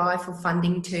to apply for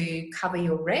funding to cover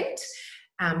your rent,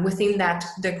 within that,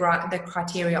 the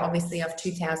criteria obviously of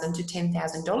 $2,000 to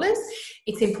 $10,000,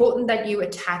 it's important that you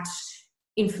attach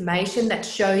information that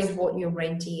shows what your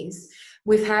rent is.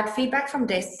 We've had feedback from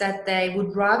desks that they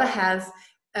would rather have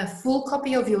a full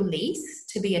copy of your lease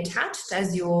to be attached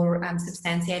as your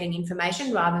substantiating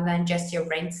information rather than just your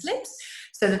rent slips,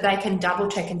 so that they can double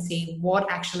check and see what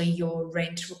actually your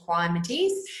rent requirement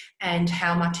is and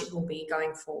how much it will be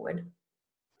going forward.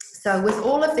 So with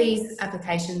all of these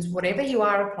applications, whatever you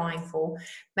are applying for,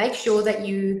 make sure that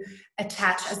you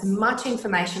attach as much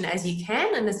information as you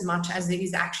can and as much as it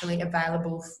is actually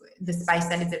available, the space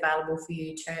that is available for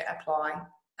you to apply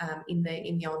in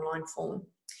the online form.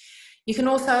 You can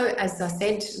also, as I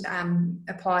said,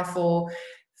 apply for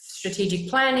strategic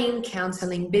planning,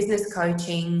 counselling, business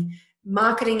coaching,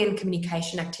 marketing and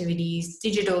communication activities,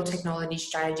 digital technology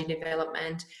strategy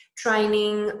development,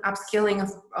 training, upskilling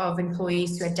of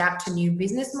employees to adapt to new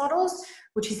business models,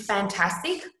 which is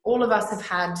fantastic. All of us have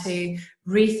had to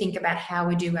rethink about how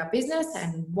we do our business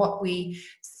and what we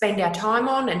spend our time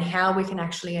on and how we can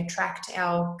actually attract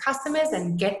our customers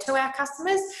and get to our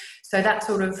customers. So that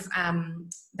sort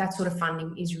of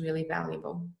funding is really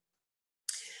valuable.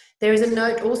 There is a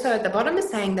note also at the bottom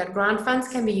saying that grant funds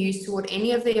can be used toward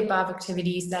any of the above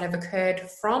activities that have occurred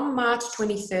from March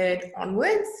 23rd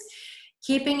onwards,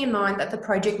 keeping in mind that the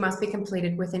project must be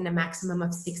completed within a maximum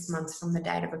of 6 months from the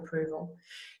date of approval.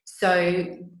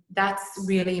 So that's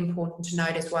really important to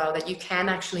note as well, that you can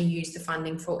actually use the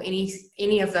funding for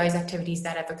any of those activities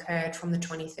that have occurred from the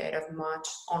 23rd of March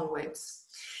onwards.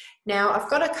 Now, I've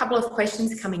got a couple of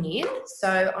questions coming in,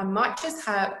 so I might just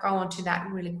go on to that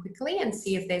really quickly and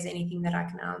see if there's anything that I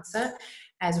can answer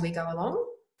as we go along.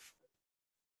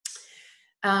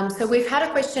 So we've had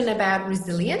a question about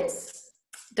resilience.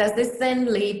 Does this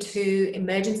then lead to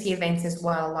emergency events as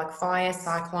well, like fire,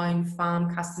 cyclone,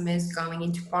 farm customers going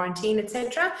into quarantine,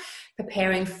 etc.,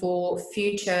 preparing for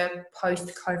future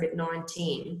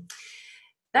post-COVID-19?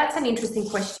 That's an interesting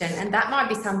question, and that might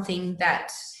be something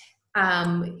that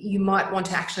you might want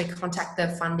to actually contact the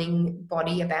funding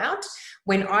body about.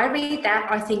 When I read that,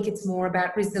 I think it's more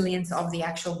about resilience of the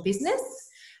actual business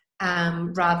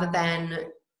rather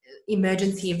than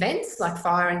emergency events like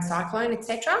fire and cyclone,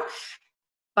 etc.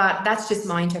 But that's just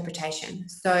my interpretation.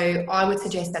 So I would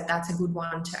suggest that that's a good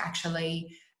one to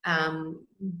actually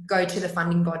go to the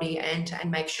funding body and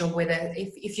make sure whether,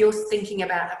 if you're thinking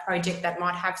about a project that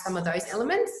might have some of those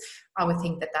elements, I would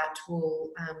think that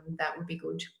would be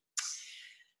good.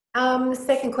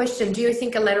 Second question, do you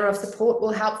think a letter of support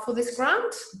will help for this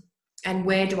grant? And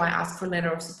where do I ask for a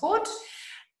letter of support?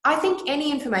 I think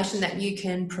any information that you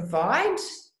can provide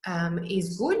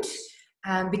is good.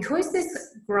 Because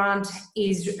this grant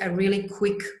is a really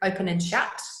quick open and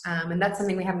shut, and that's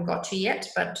something we haven't got to yet,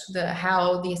 but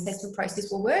how the assessment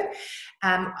process will work,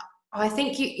 I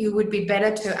think you would be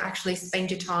better to actually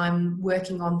spend your time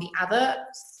working on the other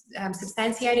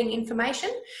substantiating information.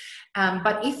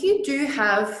 But if you do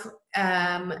have,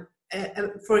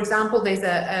 for example, there's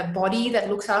a body that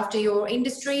looks after your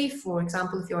industry. For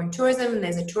example, if you're in tourism,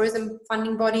 there's a tourism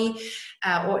funding body,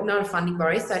 or not a funding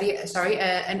body, sorry,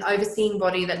 an overseeing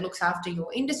body that looks after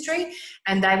your industry,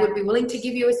 and they would be willing to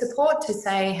give you a support to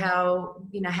say how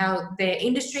their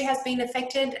industry has been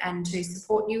affected and to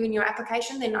support you in your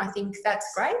application. Then I think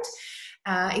that's great.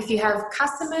 If you have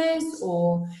customers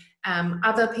or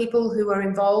other people who are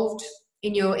involved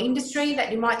in your industry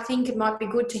that you might think it might be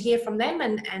good to hear from them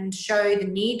and show the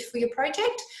need for your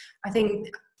project, I think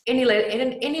any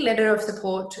letter of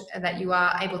support that you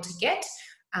are able to get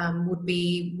would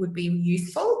be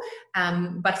useful.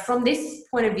 But from this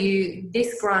point of view,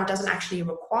 this grant doesn't actually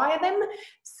require them,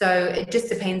 so it just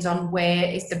depends on where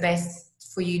is the best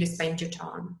for you to spend your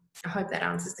time. I hope that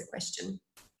answers the question.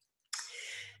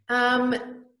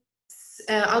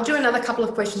 I'll do another couple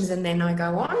of questions and then I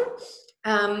go on.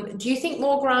 Do you think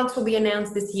more grants will be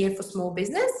announced this year for small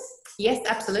business? Yes,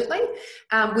 absolutely.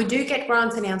 We do get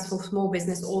grants announced for small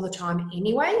business all the time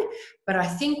anyway, but I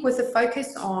think with the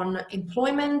focus on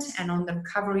employment and on the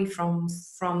recovery from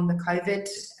the COVID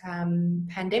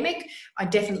pandemic, I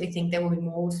definitely think there will be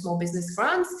more small business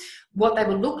grants. What they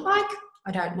will look like, I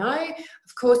don't know.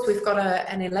 Of course, we've got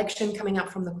an election coming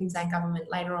up from the Queensland Government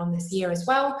later on this year as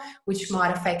well, which might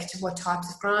affect what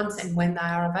types of grants and when they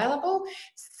are available.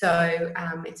 So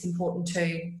it's important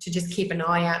to just keep an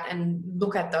eye out and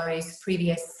look at those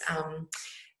previous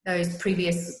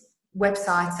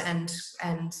websites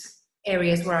and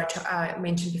areas where I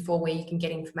mentioned before, where you can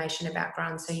get information about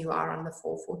grants, so you are on the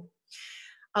forefront.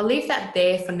 I'll leave that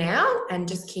there for now and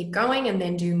just keep going and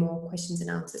then do more questions and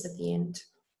answers at the end.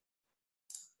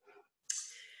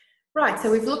 Right,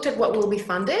 so we've looked at what will be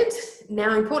funded.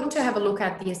 Now, important to have a look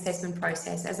at the assessment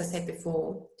process, as I said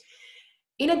before.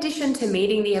 In addition to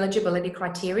meeting the eligibility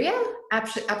criteria,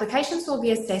 applications will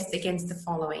be assessed against the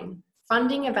following: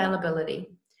 funding availability.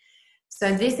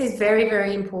 So this is very,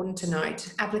 very important to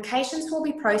note. Applications will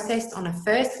be processed on a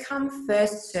first come,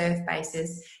 first served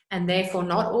basis, and therefore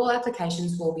not all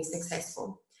applications will be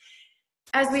successful.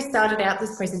 As we started out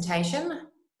this presentation,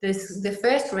 the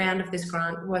first round of this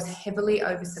grant was heavily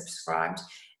oversubscribed,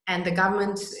 and the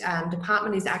government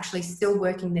department is actually still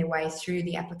working their way through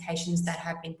the applications that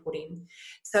have been put in.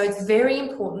 So it's very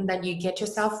important that you get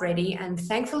yourself ready, and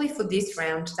thankfully for this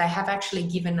round, they have actually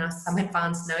given us some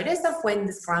advance notice of when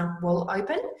this grant will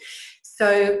open.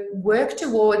 So work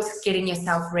towards getting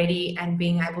yourself ready and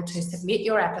being able to submit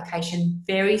your application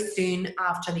very soon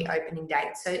after the opening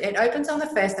date. So it opens on the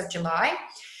 1st of July.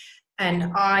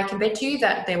 And I can bet you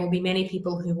that there will be many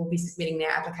people who will be submitting their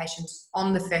applications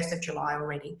on the 1st of July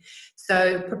already.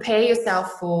 So prepare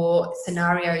yourself for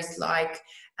scenarios like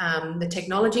the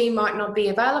technology might not be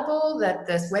available, that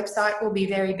this website will be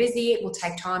very busy, it will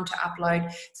take time to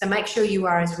upload. So make sure you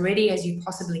are as ready as you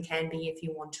possibly can be if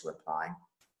you want to apply.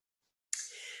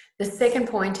 The second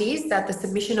point is that the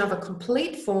submission of a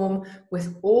complete form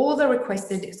with all the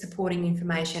requested supporting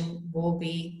information will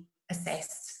be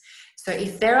assessed. So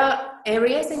if there are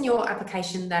areas in your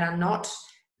application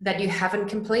that you haven't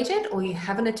completed or you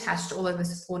haven't attached all of the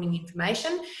supporting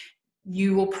information,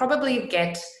 you will probably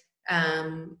get,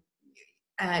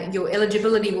 your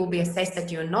eligibility will be assessed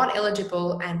that you're not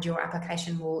eligible and your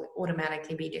application will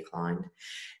automatically be declined.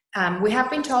 We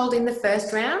have been told in the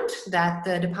first round that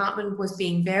the department was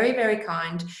being very, very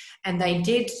kind, and they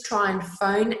did try and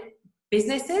phone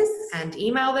businesses and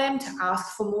email them to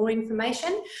ask for more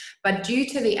information, but due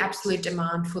to the absolute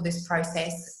demand for this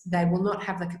process, they will not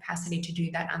have the capacity to do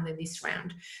that under this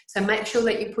round. So make sure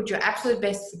that you put your absolute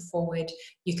best foot forward,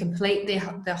 you complete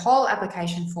the whole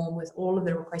application form with all of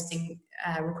the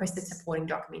requested supporting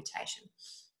documentation.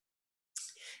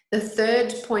 The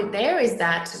third point there is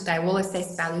that they will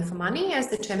assess value for money as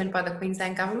determined by the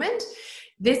Queensland Government.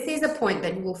 This is a point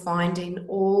that you will find in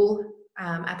all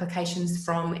applications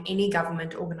from any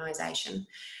government organisation.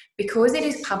 Because it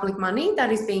is public money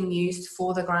that is being used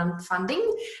for the grant funding,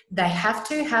 they have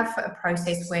to have a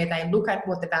process where they look at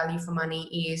what the value for money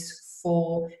is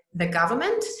for the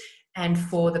government and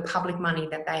for the public money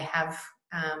that they have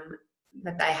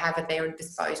at their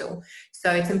disposal.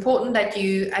 So it's important that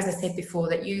you, as I said before,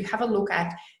 that you have a look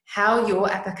at how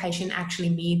your application actually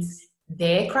meets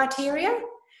their criteria,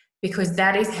 because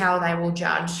that is how they will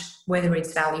judge whether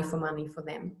it's value for money for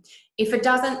them. If it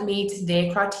doesn't meet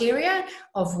their criteria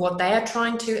of what they are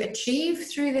trying to achieve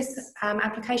through this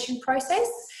application process,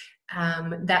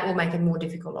 that will make it more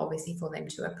difficult, obviously, for them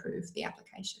to approve the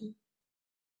application.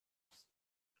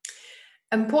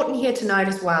 Important here to note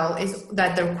as well is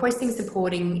that the requested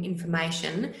supporting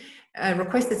information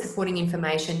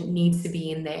needs to be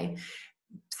in there.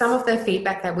 Some of the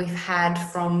feedback that we've had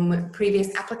from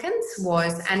previous applicants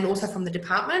was, and also from the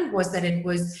department, was that it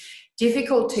was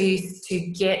difficult to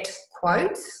get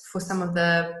quotes for some of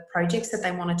the projects that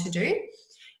they wanted to do.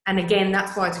 And again,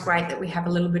 that's why it's great that we have a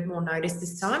little bit more notice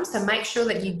this time. So make sure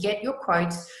that you get your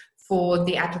quotes for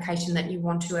the application that you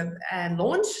want to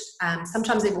launch.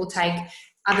 Sometimes it will take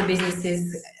other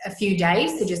businesses a few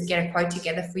days to just get a quote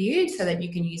together for you so that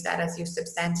you can use that as your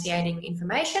substantiating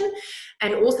information.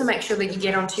 And also make sure that you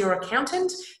get onto your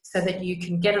accountant so that you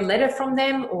can get a letter from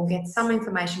them or get some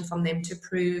information from them to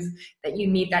prove that you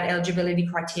meet that eligibility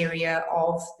criteria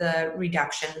of the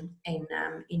reduction in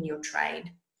your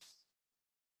trade.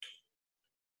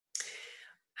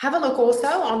 Have a look also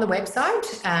on the website.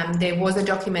 There was a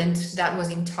document that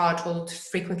was entitled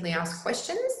Frequently Asked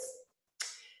Questions.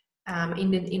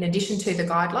 In addition to the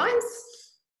guidelines,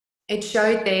 it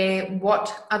showed there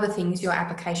what other things your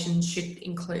application should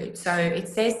include. So it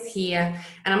says here,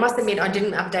 and I must admit I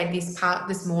didn't update this part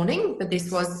this morning, but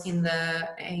this was in the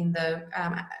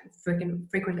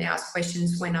frequently asked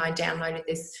questions when I downloaded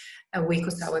this a week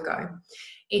or so ago.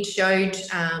 It showed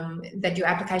that your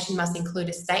application must include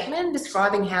a statement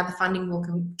describing how the funding will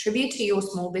contribute to your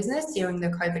small business during the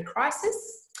COVID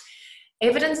crisis.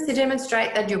 Evidence to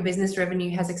demonstrate that your business revenue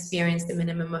has experienced a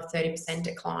minimum of 30%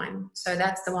 decline. So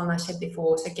that's the one I said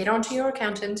before. So get onto your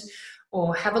accountant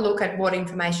or have a look at what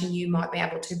information you might be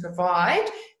able to provide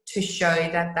to show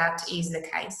that that is the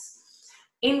case.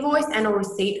 invoice and or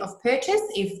receipt of purchase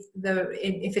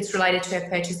if it's related to a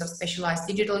purchase of specialised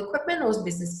digital equipment or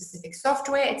business-specific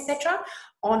software, etc.,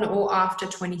 on or after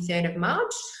 23rd of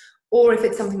March. Or if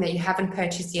it's something that you haven't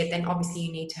purchased yet, then obviously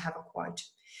you need to have a quote.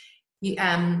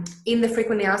 In the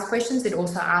frequently asked questions, it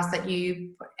also asks that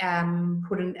you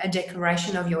put in a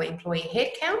declaration of your employee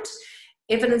headcount,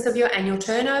 evidence of your annual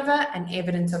turnover, and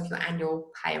evidence of your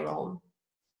annual payroll.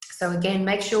 So again,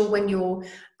 make sure when you're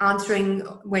answering,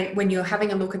 when you're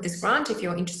having a look at this grant, if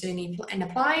you're interested in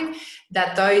applying,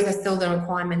 that those are still the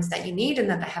requirements that you need and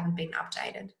that they haven't been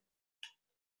updated.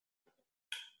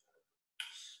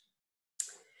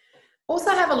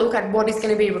 Also have a look at what is going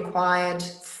to be required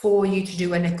for you to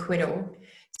do an acquittal.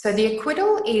 So the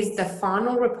acquittal is the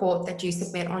final report that you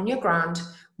submit on your grant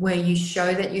where you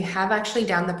show that you have actually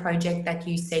done the project that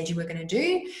you said you were going to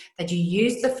do, that you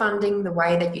used the funding the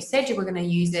way that you said you were going to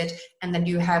use it, and that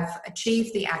you have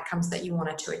achieved the outcomes that you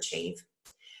wanted to achieve.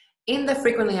 In the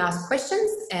frequently asked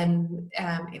questions, and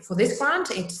for this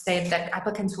grant, it said that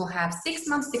applicants will have 6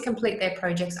 months to complete their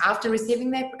projects after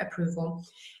receiving their approval,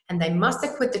 and they must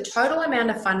acquit the total amount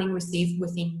of funding received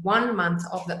within 1 month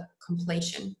of the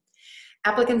completion.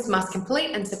 Applicants must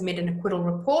complete and submit an acquittal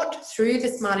report through the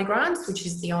Smarty Grants, which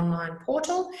is the online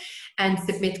portal, and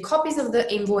submit copies of the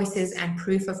invoices and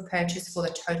proof of purchase for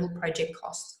the total project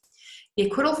cost. The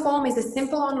acquittal form is a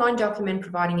simple online document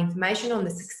providing information on the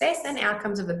success and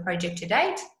outcomes of the project to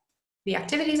date, the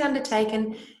activities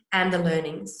undertaken, and the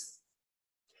learnings.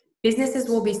 Businesses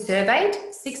will be surveyed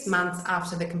 6 months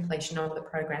after the completion of the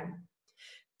program.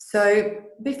 So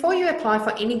before you apply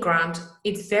for any grant,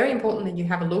 it's very important that you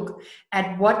have a look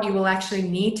at what you will actually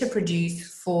need to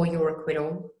produce for your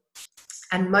acquittal.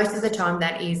 And most of the time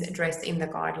that is addressed in the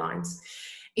guidelines.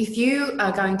 If you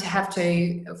are going to have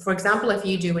to, for example, if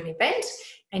you do an event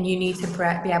and you need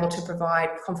to be able to provide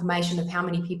confirmation of how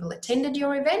many people attended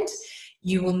your event,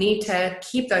 you will need to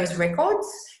keep those records.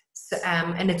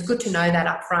 And it's good to know that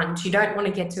up front. You don't want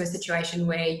to get to a situation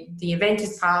where the event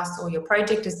is passed or your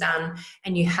project is done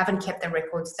and you haven't kept the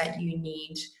records that you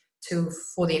need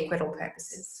for the acquittal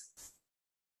purposes.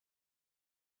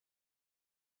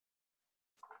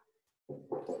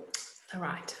 All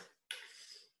right.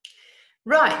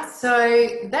 Right, so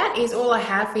that is all I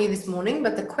have for you this morning,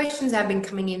 but the questions have been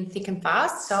coming in thick and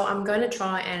fast, so I'm going to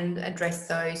try and address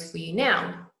those for you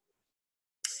now.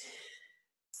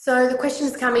 So the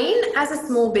questions come in: as a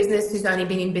small business who's only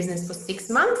been in business for 6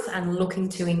 months and looking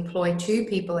to employ 2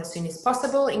 people as soon as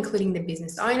possible, including the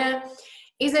business owner,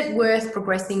 is it worth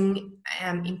progressing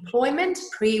employment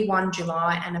pre-1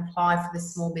 July and apply for the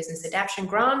Small Business Adaptation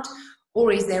Grant,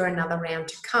 or is there another round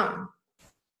to come?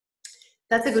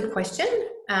 That's a good question.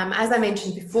 As I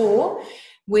mentioned before,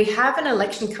 we have an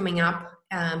election coming up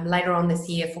later on this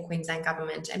year for Queensland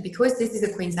Government, and because this is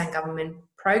a Queensland Government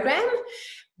program,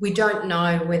 we don't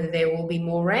know whether there will be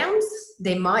more rounds.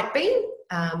 There might be,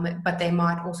 but there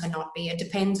might also not be. It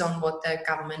depends on what the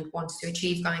government wants to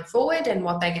achieve going forward and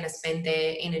what they're going to spend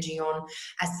their energy on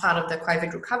as part of the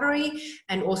COVID recovery,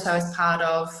 and also as part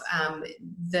of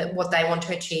what they want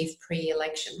to achieve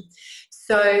pre-election.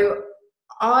 So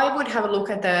I would have a look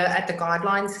at the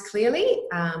guidelines clearly,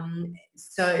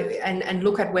 and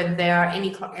look at whether there are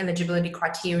any eligibility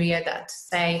criteria that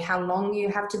say how long you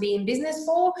have to be in business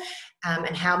for,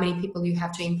 and how many people you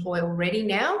have to employ already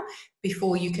now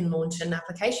before you can launch an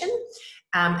application.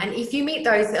 And if you meet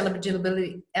those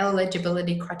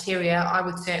eligibility criteria, I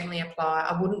would certainly apply.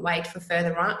 I wouldn't wait for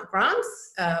further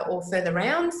grants or further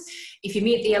rounds. If you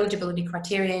meet the eligibility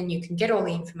criteria and you can get all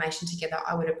the information together,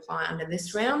 I would apply under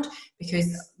this round, because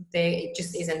there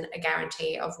just isn't a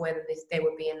guarantee of whether there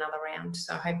would be another round.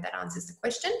 So I hope that answers the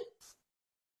question.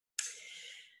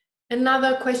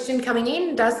 Another question coming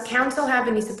in: does Council have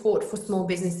any support for small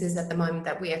businesses at the moment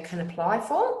that we can apply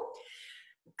for?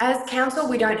 As Council,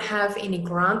 we don't have any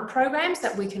grant programs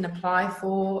that we can apply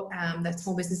for, that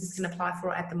small businesses can apply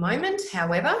for at the moment.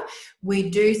 However, we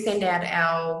do send out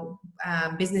our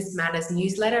Business Matters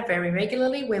newsletter very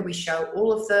regularly, where we show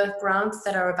all of the grants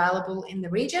that are available in the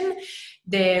region.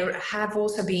 There have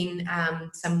also been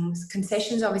some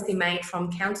concessions obviously made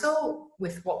from Council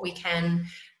with what we can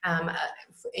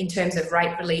in terms of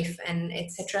rate relief and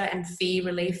etc., and fee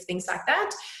relief, things like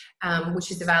that. Which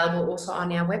is available also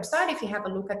on our website if you have a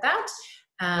look at that.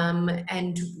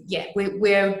 And yeah,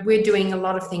 we're doing a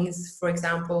lot of things, for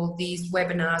example, these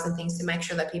webinars and things, to make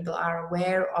sure that people are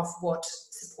aware of what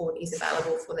support is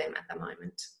available for them at the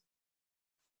moment.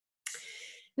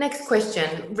 Next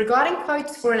question: regarding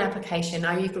quotes for an application,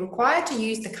 are you required to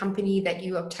use the company that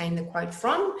you obtain the quote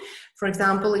from? For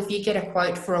example, if you get a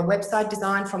quote for a website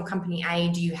design from company A,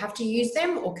 do you have to use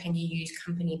them, or can you use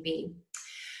company B?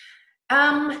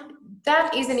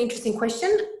 That is an interesting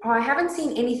question. I haven't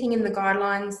seen anything in the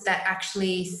guidelines that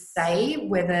actually say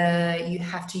whether you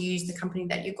have to use the company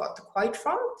that you got the quote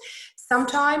from.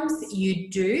 Sometimes you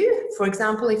do. For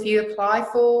example, if you apply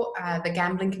for the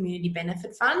Gambling Community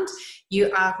Benefit Fund,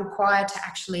 you are required to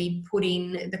actually put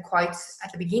in the quotes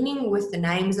at the beginning with the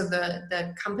names of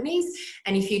the companies.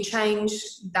 And if you change,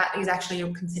 that is actually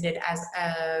considered as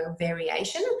a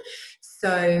variation.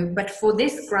 So, but for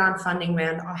this grant funding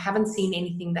round, I haven't seen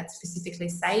anything that specifically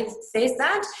says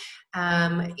that.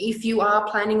 If you are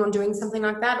planning on doing something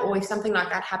like that, or if something like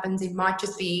that happens, it might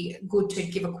just be good to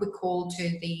give a quick call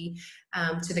to the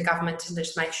government to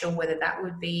just make sure whether that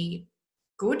would be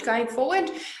good going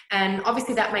forward. And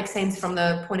obviously that makes sense from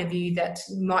the point of view that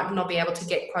you might not be able to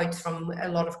get quotes from a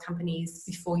lot of companies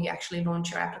before you actually launch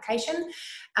your application.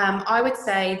 I would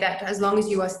say that as long as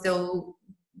you are still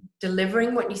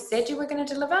delivering what you said you were going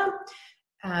to deliver,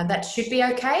 that should be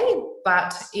okay,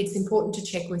 but it's important to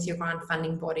check with your grant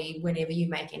funding body whenever you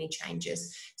make any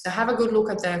changes. So have a good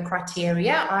look at the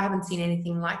criteria. I haven't seen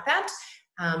anything like that,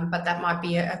 but that might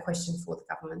be a question for the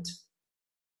government.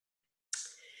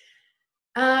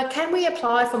 Can we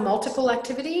apply for multiple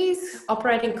activities,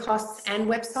 operating costs and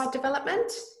website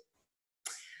development?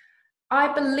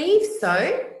 I believe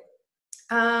so.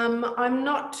 I'm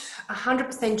not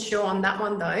 100% sure on that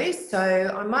one though,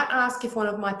 so I might ask if one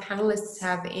of my panelists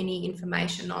have any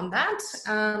information on that.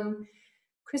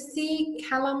 Christy,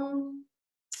 Callum,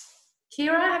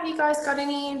 Kira, have you guys got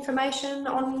any information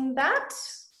on that?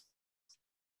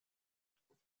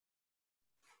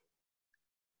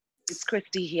 It's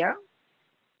Christy here.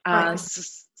 Right.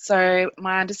 So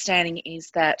my understanding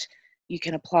is that you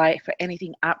can apply for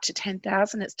anything up to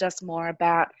 10,000. It's just more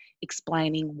about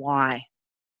explaining why.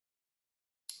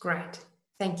 Great,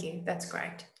 thank you, that's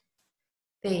great.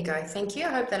 There you go, thank you. I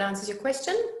hope that answers your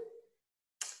question.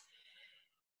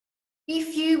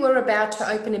 If you were about to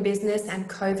open a business and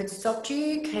COVID stopped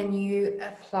you, can you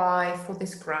apply for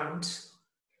this grant?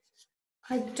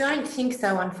 I don't think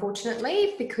so,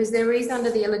 unfortunately, because there is under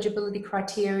the eligibility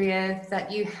criteria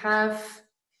that you have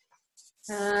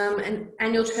an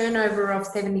annual turnover of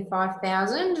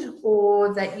 75,000,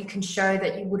 or that you can show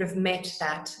that you would have met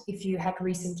that if you had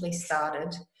recently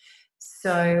started.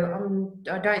 So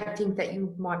I don't think that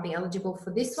you might be eligible for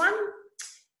this one.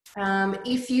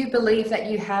 If you believe that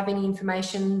you have any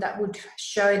information that would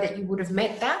show that you would have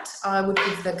met that, I would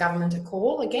give the government a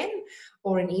call again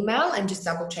or an email and just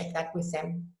double check that with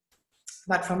them.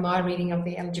 But from my reading of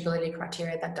the eligibility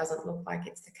criteria, that doesn't look like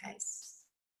it's the case.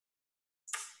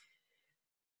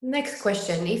 Next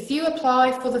question, if you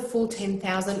apply for the full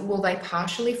 10,000, will they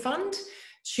partially fund?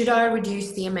 Should I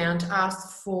reduce the amount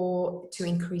asked for to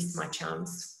increase my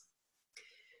chance?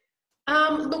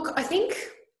 Look, I think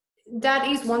that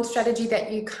is one strategy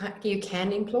that you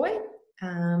can employ.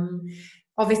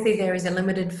 Obviously, there is a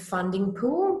limited funding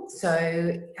pool, so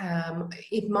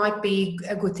it might be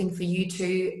a good thing for you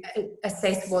to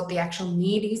assess what the actual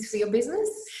need is for your business.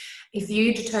 If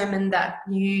you determine that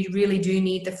you really do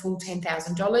need the full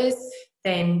 $10,000,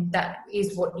 then that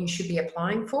is what you should be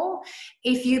applying for.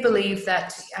 If you believe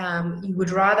that you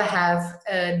would rather have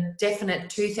a definite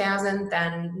 2,000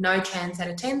 than no chance at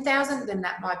a 10,000, then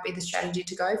that might be the strategy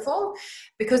to go for.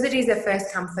 Because it is a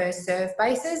first come, first serve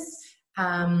basis,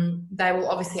 they will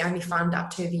obviously only fund up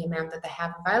to the amount that they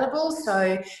have available.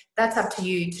 So that's up to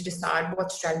you to decide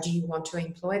what strategy you want to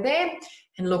employ there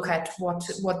and look at what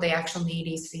the actual need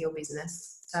is for your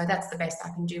business. So that's the best I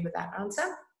can do with that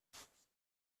answer.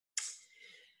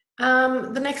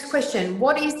 The next question,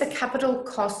 what is the capital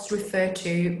costs referred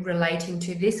to relating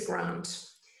to this grant?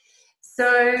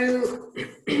 So,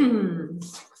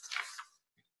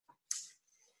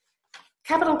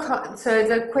 so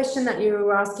the question that you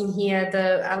were asking here,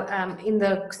 in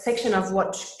the section of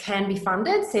what can be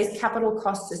funded, says capital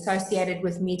costs associated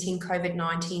with meeting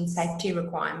COVID-19 safety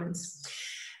requirements.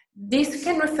 This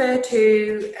can refer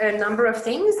to a number of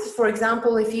things. For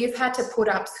example, if you've had to put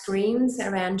up screens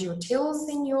around your tills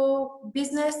in your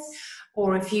business,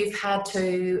 or if you've had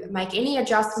to make any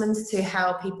adjustments to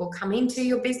how people come into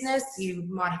your business, you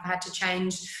might have had to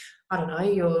change, I don't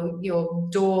know, your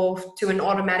door to an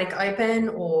automatic open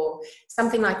or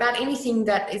something like that. Anything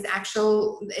that is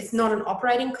it's not an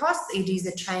operating cost, it is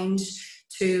a change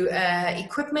to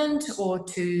equipment or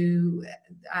to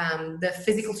the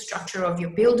physical structure of your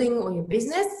building or your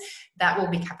business, that will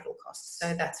be capital costs.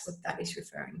 So that's what that is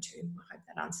referring to. I hope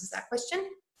that answers that question.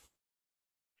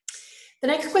 The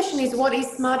next question is, what is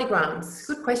Smarty Grants?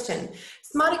 Good question.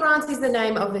 Smarty Grants is the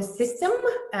name of a system.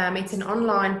 It's an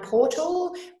online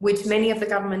portal which many of the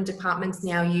government departments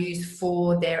now use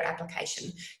for their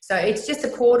application. So it's just a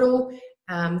portal.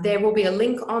 There will be a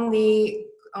link on the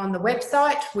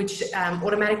website which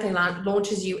automatically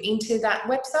launches you into that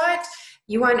website.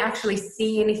 You won't actually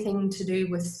see anything to do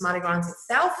with Smarty Grants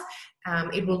itself.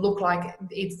 It will look like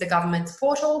it's the government's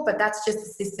portal, but that's just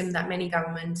a system that many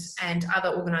governments and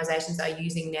other organisations are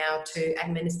using now to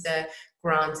administer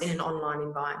grants in an online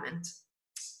environment.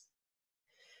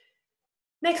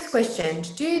 Next question,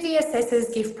 do the assessors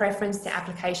give preference to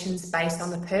applications based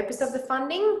on the purpose of the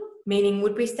funding? Meaning,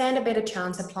 would we stand a better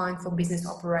chance applying for business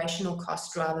operational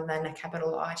cost rather than a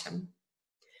capital item?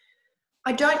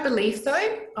 I don't believe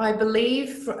so. I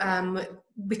believe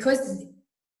because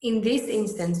in this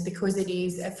instance, because it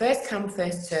is a first come,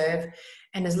 first serve,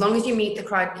 and as long as you meet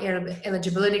the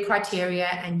eligibility criteria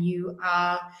and you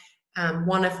are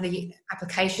one of the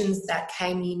applications that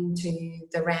came into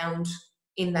the round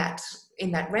in that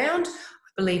round,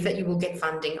 I believe that you will get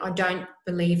funding. I don't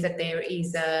believe that there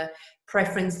is a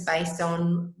preference based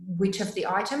on which of the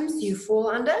items you fall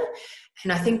under.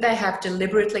 And I think they have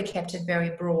deliberately kept it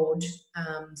very broad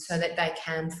so that they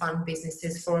can fund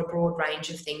businesses for a broad range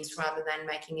of things rather than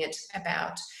making it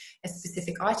about a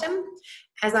specific item.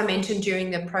 As I mentioned during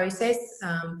the process,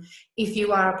 if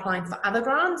you are applying for other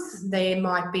grants, there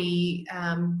might be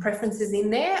preferences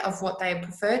in there of what they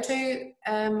prefer to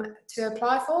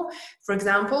apply for. For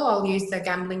example, I'll use the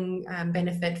Gambling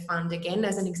Benefit Fund again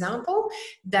as an example.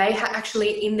 They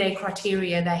actually, in their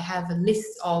criteria, they have a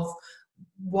list of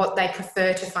what they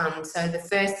prefer to fund. So the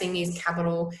first thing is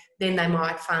capital, then they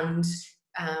might fund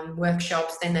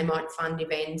workshops, then they might fund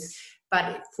events.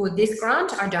 But for this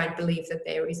grant, I don't believe that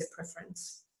there is a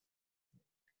preference.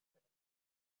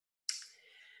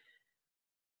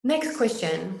 Next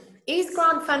question, is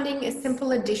grant funding a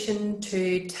simple addition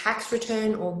to tax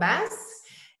return or BAS?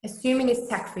 Assuming it's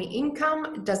tax-free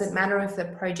income, does it matter if the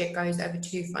project goes over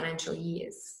 2 financial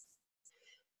years?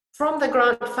 From the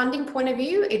grant funding point of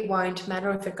view, it won't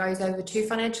matter if it goes over 2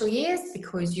 financial years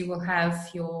because you will have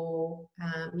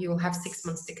 6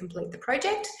 months to complete the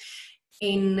project.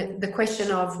 In the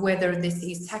question of whether this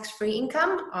is tax-free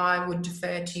income, I would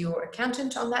defer to your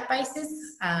accountant on that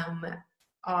basis.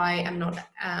 I am not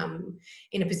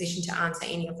in a position to answer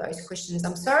any of those questions.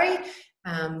 I'm sorry.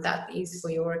 That is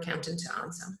for your accountant to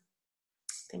answer.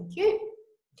 Thank you.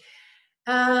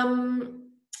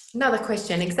 Another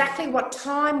question, exactly what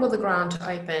time will the grant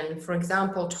open? For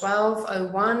example,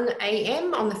 12:01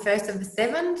 a.m. on the 1st of the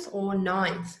 7th or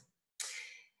 9th?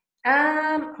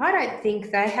 I don't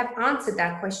think they have answered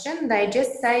that question. They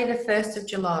just say the 1st of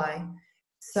July.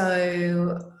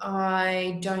 So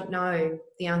I don't know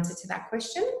the answer to that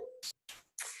question.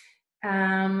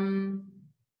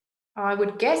 I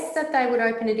would guess that they would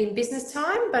open it in business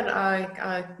time, but I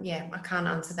can't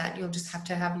answer that. You'll just have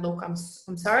to have a look, I'm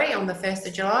sorry, on the 1st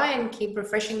of July and keep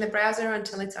refreshing the browser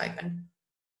until it's open.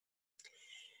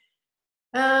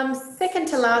 Second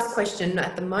to last question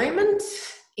at the moment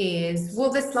is,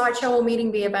 will the slideshow or meeting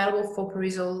be available for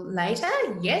perusal later?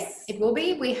 Yes, it will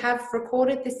be. We have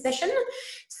recorded this session,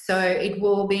 so it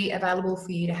will be available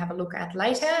for you to have a look at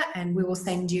later, and we will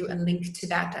send you a link to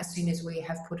that as soon as we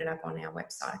have put it up on our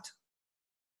website.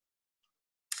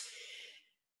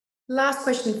 Last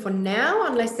question for now,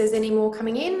 unless there's any more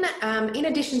coming in. In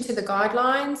addition to the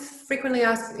guidelines, frequently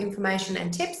asked information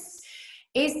and tips,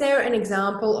 is there an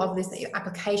example of this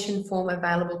application form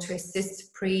available to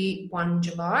assist pre-1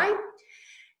 July?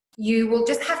 You will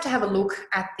just have to have a look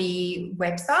at the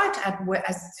website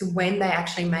as to when they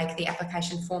actually make the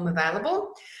application form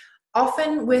available.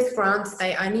 Often with grants,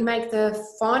 they only make the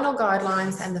final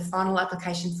guidelines and the final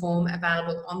application form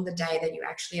available on the day that you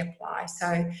actually apply.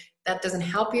 So that doesn't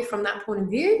help you from that point of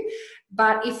view.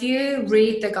 But if you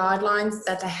read the guidelines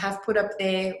that they have put up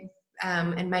there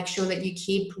and make sure that you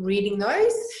keep reading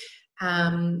those,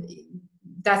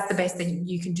 that's the best that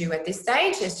you can do at this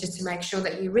stage, is just to make sure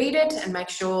that you read it and make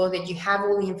sure that you have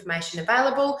all the information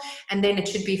available, and then it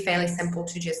should be fairly simple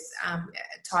to just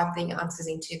type the answers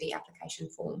into the application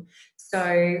form.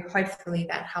 So hopefully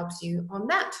that helps you on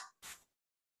that.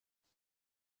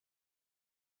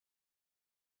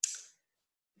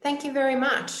 Thank you very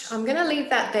much. I'm going to leave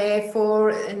that there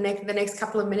for the next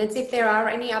couple of minutes. If there are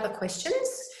any other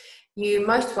questions, you're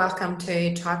most welcome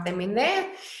to type them in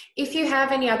there. If you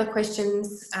have any other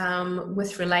questions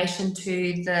with relation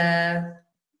to the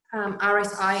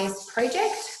RSIS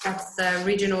project, that's the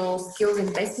Regional Skills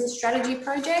Investment Strategy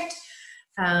project,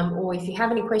 or if you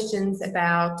have any questions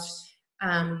about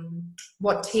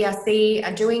what TRC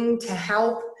are doing to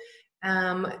help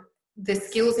the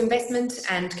skills investment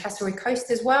and Castlereagh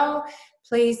Coast as well,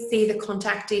 please see the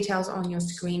contact details on your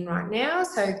screen right now.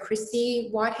 So Christy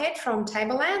Whitehead from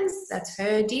Tablelands, that's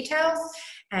her details,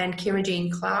 and Kira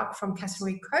Jean Clark from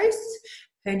Castlereagh Coast,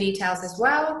 her details as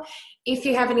well. If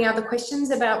you have any other questions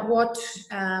about what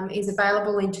is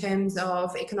available in terms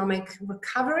of economic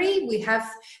recovery, we have,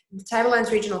 the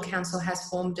Tablelands Regional Council has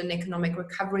formed an economic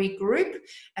recovery group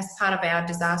as part of our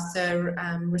disaster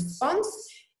response,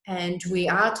 and we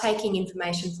are taking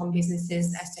information from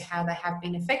businesses as to how they have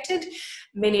been affected.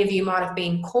 Many of you might have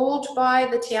been called by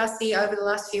the TRC over the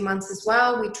last few months as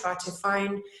well. We try to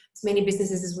phone as many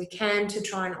businesses as we can to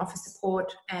try and offer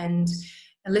support and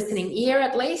a listening ear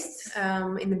at least.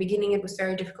 In the beginning it was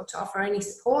very difficult to offer any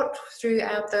support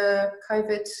throughout the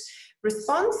COVID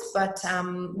response, but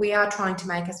we are trying to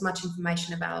make as much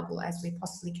information available as we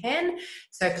possibly can.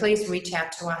 So please reach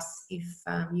out to us if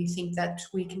you think that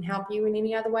we can help you in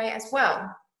any other way as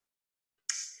well.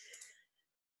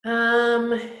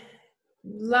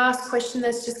 Last question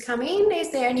that's just come in, is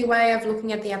there any way of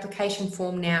looking at the application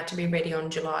form now to be ready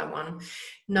on July 1?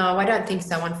 No, I don't think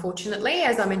so, unfortunately.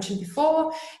 As I mentioned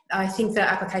before, I think the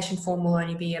application form will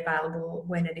only be available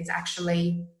when it is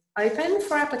actually open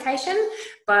for application,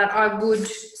 but I would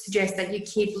suggest that you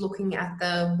keep looking at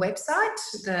the website,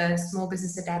 the Small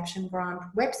Business Adaptation Grant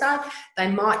website. They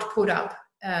might put up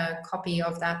a copy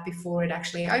of that before it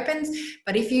actually opens,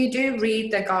 but if you do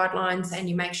read the guidelines and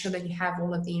you make sure that you have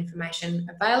all of the information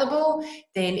available,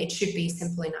 then it should be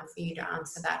simple enough for you to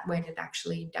answer that when it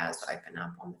actually does open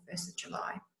up on the 1st of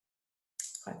July.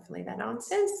 Hopefully that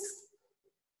answers.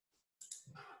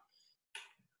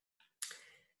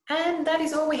 And that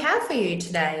is all we have for you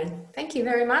today. Thank you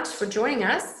very much for joining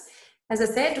us. As I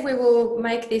said, we will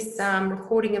make this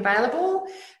recording available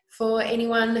for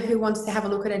anyone who wants to have a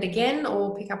look at it again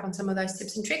or pick up on some of those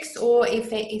tips and tricks, or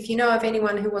if you know of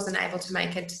anyone who wasn't able to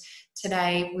make it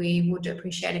today, we would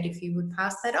appreciate it if you would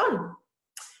pass that on.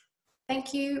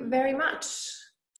 Thank you very much.